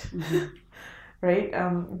worth it. Right?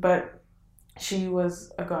 But she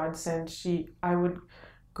was a godsend. I would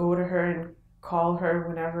go to her and call her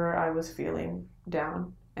whenever I was feeling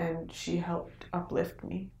down, and she helped uplift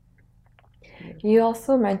me. You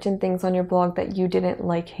also mentioned things on your blog that you didn't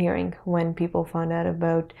like hearing when people found out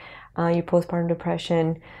about your postpartum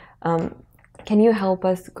depression. Can you help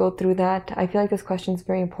us go through that? I feel like this question is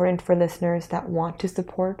very important for listeners that want to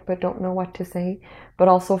support but don't know what to say, but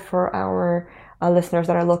also for our listeners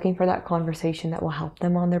that are looking for that conversation that will help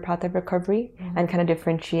them on their path of recovery and kind of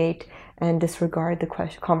differentiate and disregard the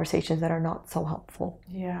conversations that are not so helpful.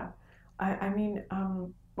 Yeah. I mean,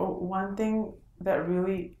 one thing that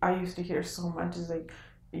really I used to hear so much is like,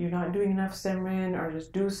 "You're not doing enough Simran," or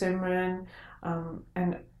 "Just do Simran."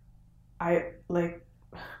 And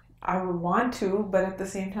I would want to, but at the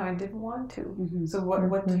same time I didn't want to. So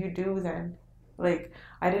what do you do then? Like,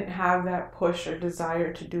 I didn't have that push or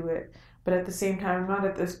desire to do it, but at the same time I'm not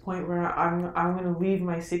at this point where I'm going to leave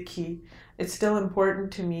my Sikhi. It's still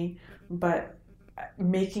important to me, but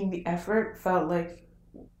making the effort felt like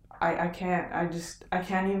I can't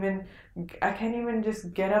even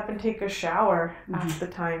just get up and take a shower half the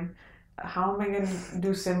time. How am I going to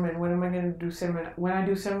do Simran? When am I going to do Simran? When I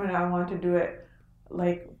do Simran, I want to do it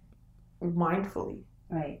like mindfully.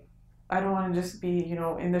 Right. I don't want to just be,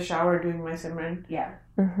 in the shower doing my Simran. Yeah.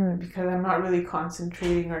 Because I'm not really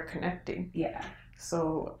concentrating or connecting. Yeah.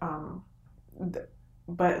 So,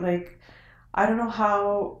 but like, I don't know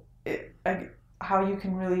how you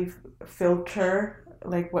can really filter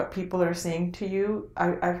like what people are saying to you.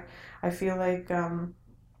 I feel like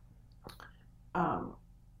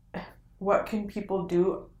what can people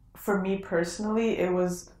do? For me personally, it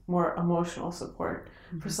was more emotional support.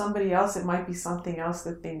 For somebody else, it might be something else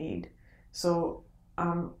that they need. So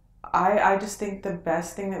I just think the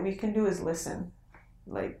best thing that we can do is listen.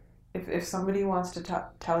 Like, if somebody wants to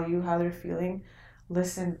tell you how they're feeling,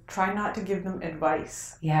 listen. Try not to give them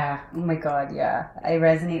advice. Yeah. Oh my God, yeah. I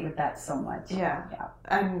resonate with that so much. Yeah.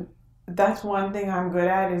 And that's one thing I'm good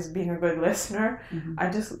at, is being a good listener.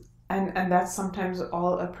 And that's sometimes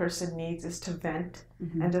all a person needs, is to vent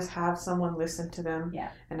and just have someone listen to them.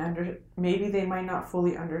 Yeah. And maybe they might not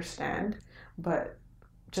fully understand, but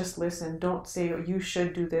just listen. Don't say, "Oh, you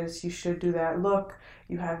should do this, you should do that. Look,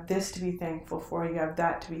 you have this to be thankful for, you have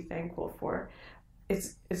that to be thankful for."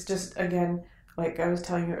 It's just, again, like I was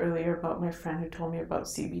telling you earlier about my friend who told me about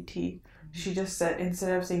CBT. She just said,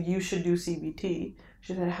 instead of saying you should do CBT,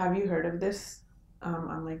 she said, "Have you heard of this?"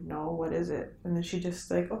 I'm like, "No, what is it?" And then she just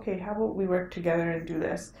like, "Okay, how about we work together and do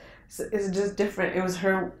this?" So it's just different. It was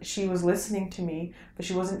her, she was listening to me, but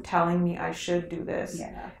she wasn't telling me I should do this.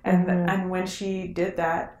 Yeah. And when she did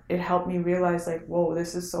that, it helped me realize like, whoa,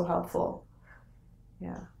 this is so helpful.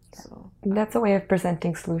 Yeah. So that's a way of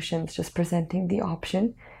presenting solutions, just presenting the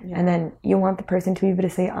option. And then you want the person to be able to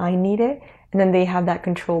say, "I need it." And then they have that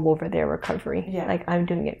control over their recovery. Yeah. Like, I'm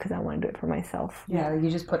doing it because I want to do it for myself. Yeah, you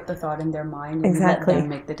just put the thought in their mind and Exactly. let them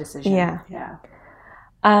make the decision. Yeah. Yeah.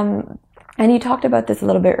 And you talked about this a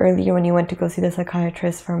little bit earlier when you went to go see the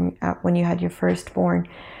psychiatrist when you had your firstborn,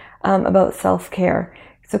 about self-care.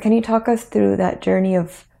 So can you talk us through that journey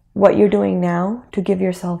of what you're doing now to give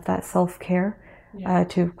yourself that self-care,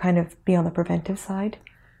 to kind of be on the preventive side?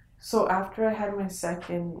 So after I had my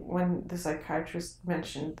second, when the psychiatrist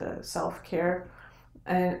mentioned the self-care,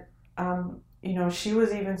 and she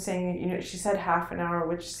was even saying, she said half an hour,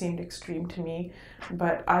 which seemed extreme to me,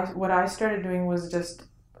 but what I started doing was just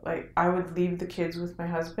like I would leave the kids with my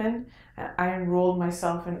husband, and I enrolled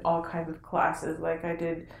myself in all kinds of classes. Like I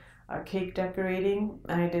did cake decorating,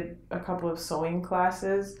 and I did a couple of sewing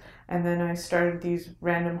classes, and then I started these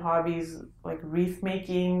random hobbies like wreath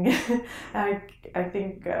making, and I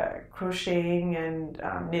think crocheting and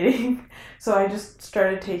knitting. So I just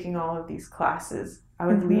started taking all of these classes. I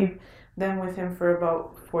would leave them with him for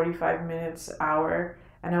about 45 minutes, hour,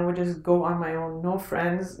 and I would just go on my own, no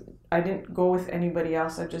friends. I didn't go with anybody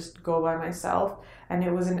else. I just go by myself, and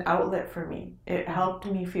it was an outlet for me. It helped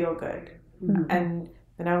me feel good. And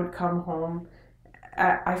then I would come home.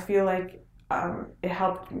 I feel like it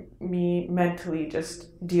helped me mentally just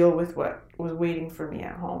deal with what was waiting for me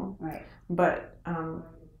at home. Right. But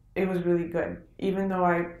it was really good. Even though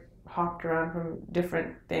I hopped around from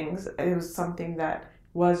different things, it was something that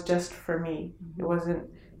was just for me. It didn't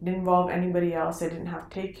involve anybody else. I didn't have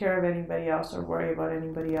to take care of anybody else or worry about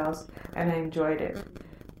anybody else, and I enjoyed it.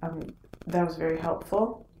 That was very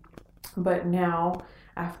helpful. But now,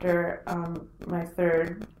 after my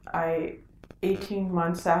third, it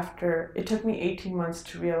took me 18 months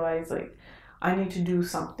to realize, like, I need to do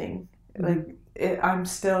something. Like, I'm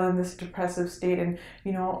still in this depressive state, and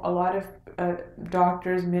a lot of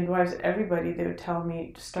doctors, midwives, everybody, they would tell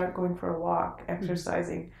me to start going for a walk,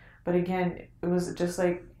 exercising. But again, it was just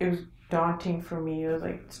like, it was daunting for me. It was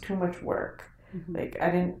like, it's too much work. Like,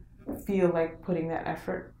 I didn't feel like putting that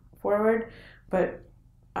effort forward. But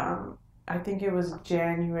I think it was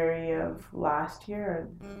January of last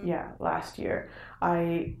year. Last year.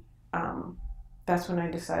 That's when I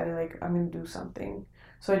decided, like, I'm gonna do something.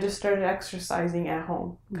 So I just started exercising at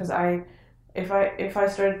home, because if I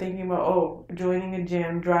started thinking about joining a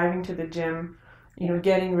gym, driving to the gym,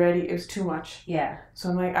 getting ready, it was too much. Yeah. So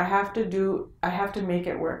I'm like, I have to make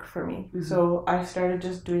it work for me. So I started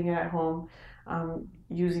just doing it at home,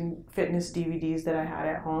 using fitness DVDs that I had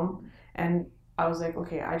at home, and I was like,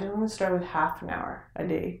 okay, I just want to start with half an hour a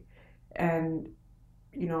day. And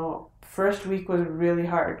first week was really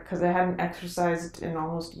hard because I hadn't exercised in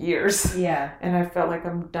almost years. Yeah. And I felt like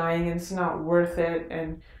I'm dying and it's not worth it.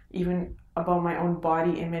 And even about my own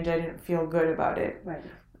body image, I didn't feel good about it. Right.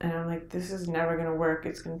 And I'm like, this is never going to work.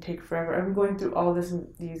 It's going to take forever. I'm going through all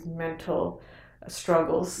these mental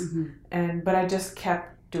struggles. But I just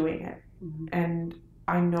kept doing it. And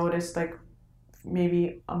I noticed, like,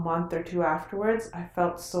 maybe a month or two afterwards, I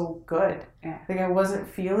felt so good. Yeah. Like, I wasn't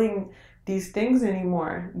feeling these things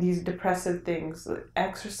anymore, these depressive things.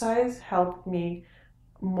 Exercise helped me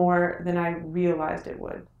more than I realized it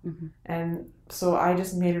would. And so I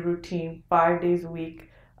just made a routine, 5 days a week.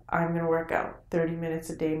 I'm going to work out 30 minutes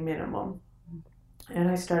a day minimum. And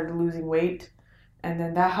I started losing weight, and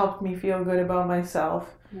then that helped me feel good about myself.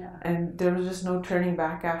 Yeah. And there was just no turning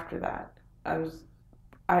back after that.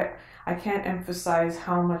 I can't emphasize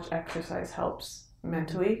how much exercise helps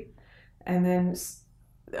mentally. And then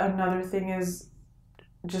another thing is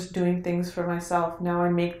just doing things for myself. Now I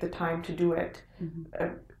make the time to do it.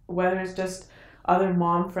 Whether it's just other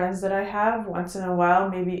mom friends that I have, once in a while,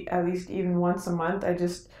 maybe at least even once a month, I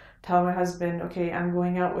just tell my husband, okay, I'm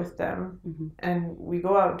going out with them, and we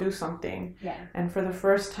go out, do something. Yeah. And for the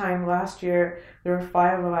first time last year, there were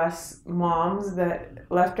 5 of us moms that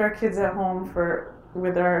left our kids at home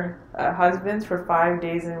with our husbands for 5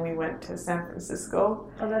 days, and we went to San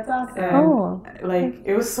Francisco. Oh, that's awesome. And, like,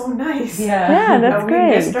 it was so nice. Yeah, that's we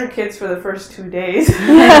great. missed our kids for the first 2 days,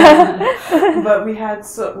 but we had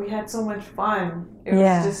so much fun.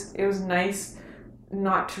 It was nice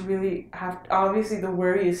not to really have to, obviously the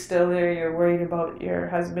worry is still there. You're worried about your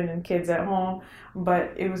husband and kids at home,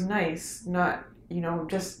 but it was nice not,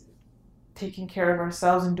 just taking care of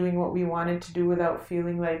ourselves and doing what we wanted to do without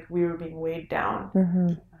feeling like we were being weighed down.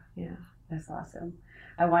 Yeah. That's awesome.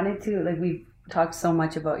 I wanted to, like, we've talked so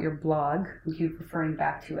much about your blog, we keep referring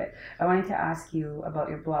back to it. I wanted to ask you about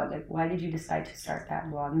your blog. Like, why did you decide to start that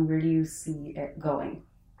blog, and where do you see it going?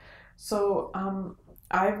 So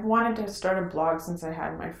I've wanted to start a blog since I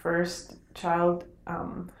had my first child,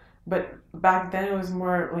 but back then it was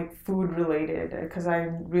more like food related, because I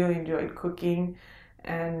really enjoyed cooking.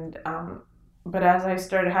 And but as I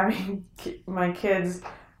started having my kids,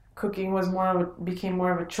 cooking became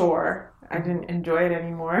more of a chore. I didn't enjoy it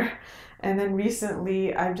anymore. And then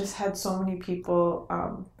recently, I've just had so many people.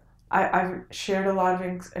 I've shared a lot of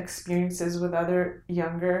experiences with other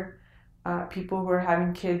younger people who are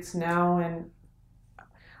having kids now, and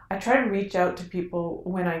I try to reach out to people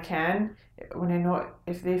when I can. When I know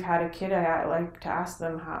if they've had a kid, I like to ask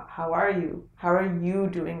them, how are you? How are you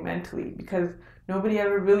doing mentally? Because nobody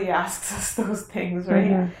ever really asks us those things,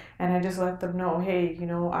 right? Mhm. And I just let them know, hey, you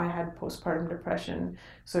know, I had postpartum depression,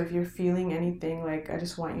 so if you're feeling anything, like, I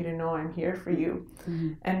just want you to know I'm here for you.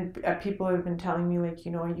 Mhm. And people have been telling me, like,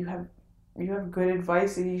 you know, you have good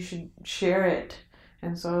advice and you should share it.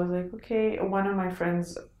 And so I was like, okay. One of my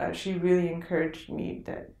friends, she really encouraged me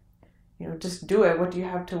that, you know, just do it. What do you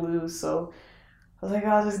have to lose? So I was like,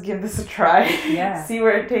 I'll just give this a try. Yeah. See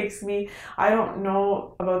where it takes me. I don't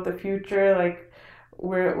know about the future, like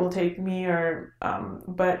where it will take me, or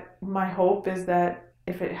but my hope is that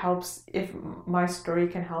if it helps, if my story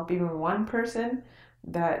can help even one person,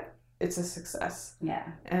 that it's a success. Yeah.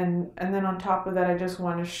 And then on top of that, I just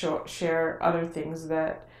want to share other things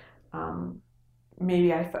that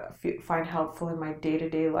maybe I find helpful in my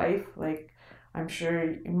day-to-day life. Like, I'm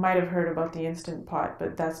sure you might have heard about the Instant Pot,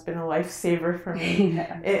 but that's been a lifesaver for me.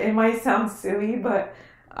 Yeah. It might sound silly, but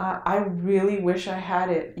I really wish I had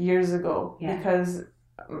it years ago. Yeah. Because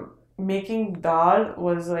making dal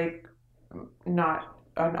was like not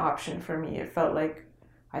an option for me. It felt like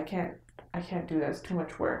I can't do that. It's too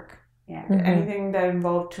much work. Yeah. Mhm. Anything that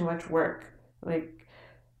involved too much work, like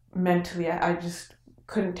mentally, I just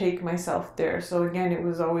couldn't take myself there. So again, it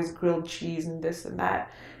was always grilled cheese and this and that.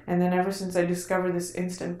 And then ever since I discovered this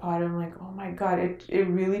Instant Pot, I'm like, oh my God, it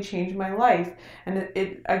really changed my life. And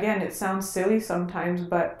it again, it sounds silly sometimes,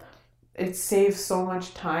 but it saves so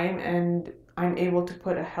much time, and I'm able to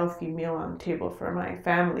put a healthy meal on the table for my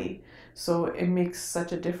family. So it makes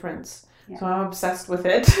such a difference. Yeah. So I'm obsessed with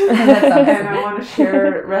it. That's awesome. And I want to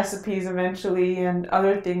share recipes eventually and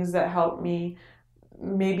other things that help me.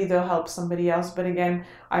 Maybe they'll help somebody else, but again,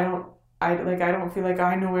 I don't feel like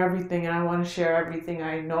I know everything and I want to share everything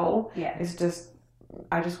I know. Yeah. It's just,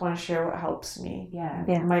 I just want to share what helps me. Yeah.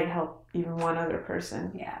 Yeah. It might help even one other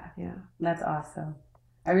person. Yeah. Yeah. That's awesome.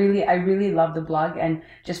 I really love the blog, and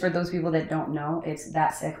just for those people that don't know, it's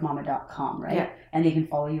thatsickmama.com, right? Yeah. And they can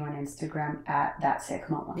follow you on Instagram at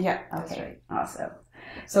thatsickmama. Yeah, that's Okay. right. Awesome.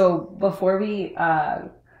 So before we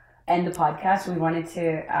end the podcast, we wanted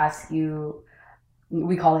to ask you,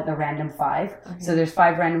 we call it the random 5. Okay. So there's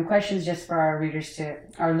 5 random questions just for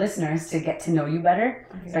our listeners to get to know you better.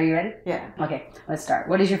 Okay. So are you ready? Yeah. Okay, let's start.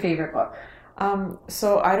 What is your favorite book?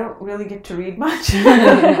 So I don't really get to read much.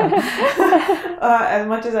 As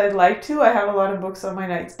much as I'd like to. I have a lot of books on my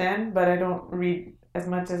nightstand, but I don't read as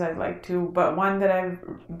much as I'd like to. But one that I've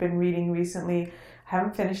been reading recently,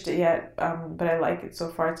 haven't finished it yet, but I like it so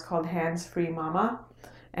far. It's called Hands Free Mama.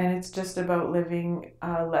 And it's just about living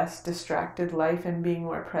a less distracted life and being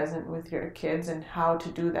more present with your kids and how to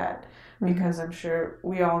do that. Because I'm sure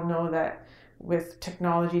we all know that with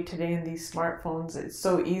technology today and these smartphones, it's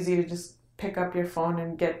so easy to just pick up your phone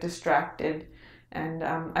and get distracted. And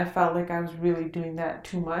I felt like I was really doing that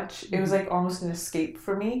too much. It was like almost an escape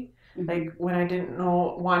for me. Like when I didn't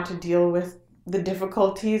want to deal with the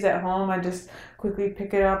difficulties at home, I just quickly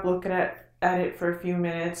pick it up, look at it for a few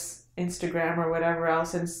minutes, Instagram or whatever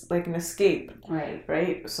else, and it's like an escape.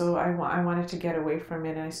 Right? So I wanted to get away from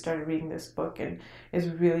it, and I started reading this book, and it's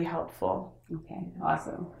really helpful. Okay,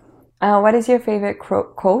 awesome. What is your favorite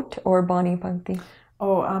quote or Bani Pankti?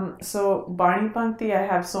 So Bani Pankti, I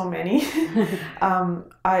have so many.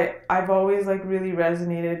 I've always like really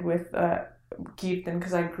resonated with Kirtan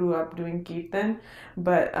because I grew up doing Kirtan.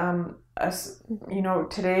 But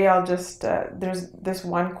today I'll just there's this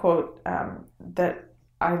one quote that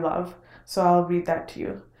I love, so I'll read that to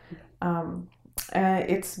you.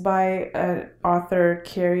 It's by author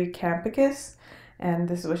Carrie Campicus, and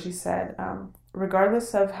this is what she said.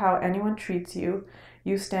 Regardless of how anyone treats you,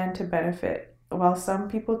 you stand to benefit. While some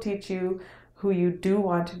people teach you who you do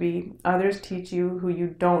want to be, others teach you who you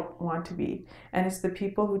don't want to be. And it's the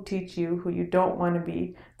people who teach you who you don't want to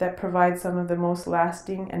be that provide some of the most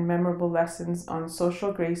lasting and memorable lessons on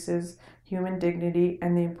social graces, human dignity,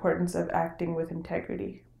 and the importance of acting with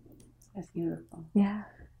integrity. That's beautiful. Yeah.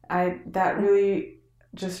 That really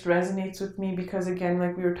just resonates with me because, again,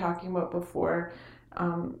 like we were talking about before,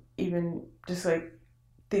 even just like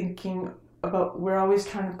thinking about, we're always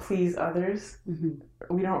trying to please others.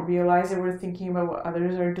 We don't realize it. We're thinking about what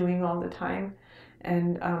others are doing all the time.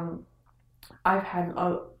 And I'm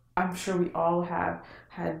sure we all have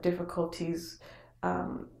had difficulties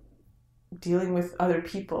dealing with other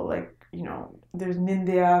people. Like, there's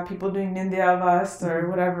Nindya, people doing Nindya of us or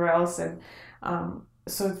whatever else. And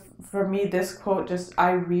so for me, this quote,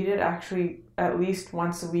 I read it actually at least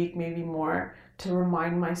once a week, maybe more, to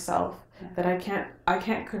remind myself that I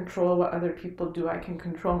can't control what other people do. I can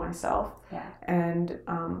control myself. Yeah. And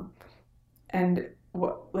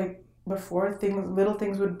what, like before, little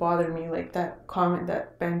things would bother me, like that comment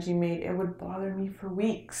that Benji made. It would bother me for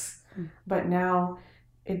weeks. But now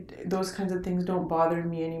those kinds of things don't bother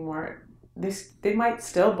me anymore. They might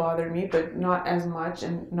still bother me, but not as much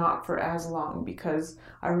and not for as long, because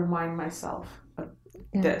I remind myself of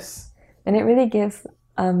this. And it really gives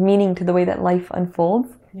meaning to the way that life unfolds.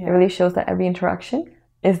 It really shows that every interaction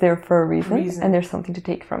is there for a reason. And there's something to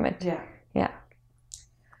take from it. Yeah.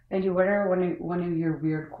 And what are one of your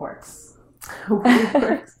weird quirks? Weird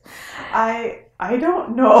quirks? I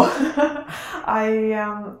don't know.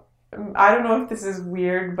 I don't know if this is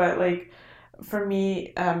weird, but like for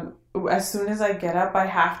me, as soon as I get up, I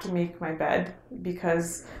have to make my bed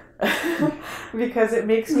because it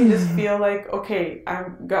makes me just feel like, okay,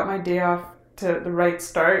 I've got my day off to the right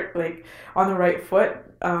start, like on the right foot.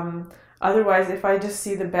 Otherwise, if I just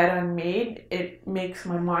see the bed unmade, it makes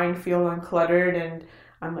my mind feel uncluttered, and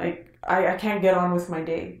I'm like, I can't get on with my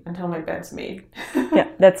day until my bed's made. Yeah,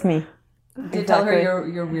 that's me. Tell her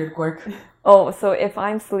your weird quirk. Oh, so if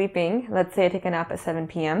I'm sleeping, let's say I take a nap at 7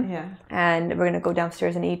 p.m. Yeah. and we're going to go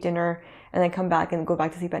downstairs and eat dinner and then come back and go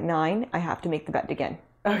back to sleep at 9, I have to make the bed again.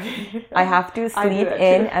 Okay. I have to sleep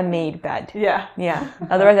in a made bed. Yeah. Yeah.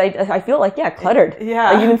 Otherwise, I feel like, cluttered.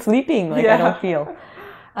 Yeah. Like even sleeping, I don't feel.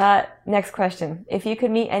 Next question. If you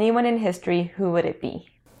could meet anyone in history, who would it be?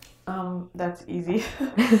 That's easy.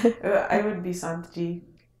 I would be Santji.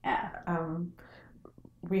 Yeah.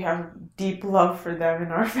 We have deep love for them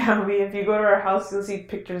in our family. If you go to our house, you'll see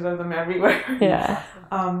pictures of them everywhere. Yeah.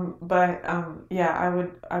 I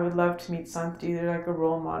would love to meet Santji. They're like a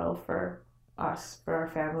role model for us, for our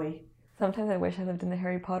family. Sometimes I wish I lived in the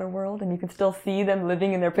Harry Potter world and you can still see them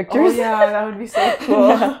living in their pictures. Oh yeah, that would be so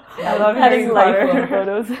cool. I love Harry Potter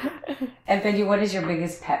photos. And Benji, what is your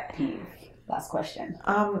biggest pet peeve? Last question.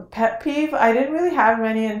 Pet peeve? I didn't really have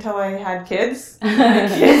many until I had kids. My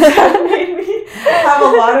kids have made me have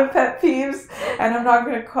a lot of pet peeves, and I'm not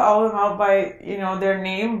going to call them out by, their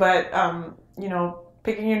name, but,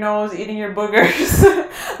 picking your nose, eating your boogers,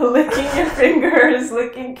 licking your fingers,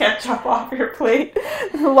 licking ketchup off your plate.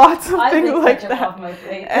 Lots of things like that. Off my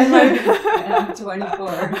plate. And I'm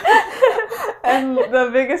 24. And the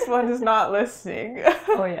biggest one is not listening.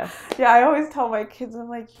 Oh, yeah. Yeah, I always tell my kids, I'm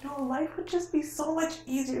like, life would just be so much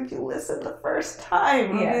easier if you listened the first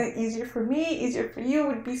time. Yeah. It would be easier for me, easier for you.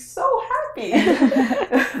 We'd be so happy.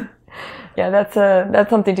 Yeah, that's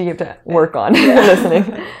something to give to work on,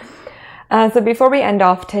 listening. So before we end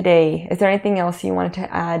off today, is there anything else you wanted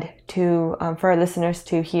to add to for our listeners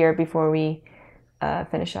to hear before we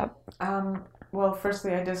finish up? Well,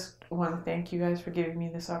 firstly, I just want to thank you guys for giving me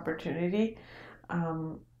this opportunity.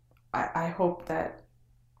 I hope that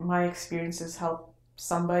my experiences help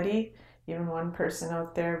somebody, even one person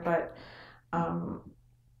out there. But,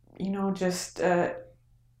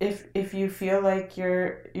 if you feel like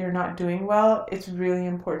you're not doing well, it's really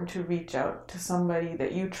important to reach out to somebody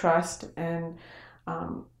that you trust and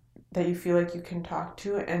that you feel like you can talk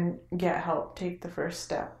to and get help. Take the first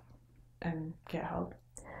step and get help.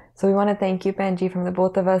 So we want to thank you, Benji, from the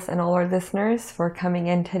both of us and all our listeners for coming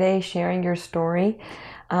in today, sharing your story.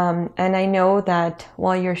 And I know that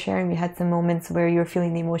while you're sharing, we had some moments where you're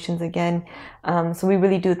feeling the emotions again. So we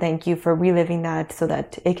really do thank you for reliving that so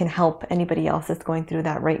that it can help anybody else that's going through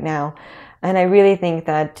that right now. And I really think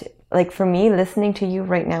that, like for me, listening to you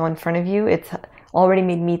right now in front of you, it's already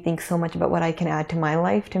made me think so much about what I can add to my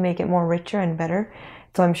life to make it more richer and better.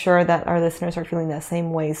 So I'm sure that our listeners are feeling that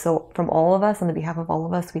same way. So from all of us, on the behalf of all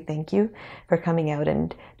of us, we thank you for coming out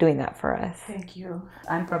and doing that for us. Thank you.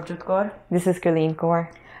 I'm Prabjot Kaur. This is Gurleen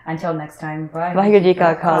Kaur. Until next time, bye. Vaheguru Ji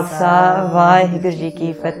Ka Khalsa, Vaheguru Ji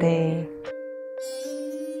Ki Fateh.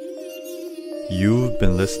 You've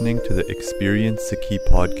been listening to the Experience Sikhi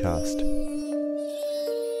podcast.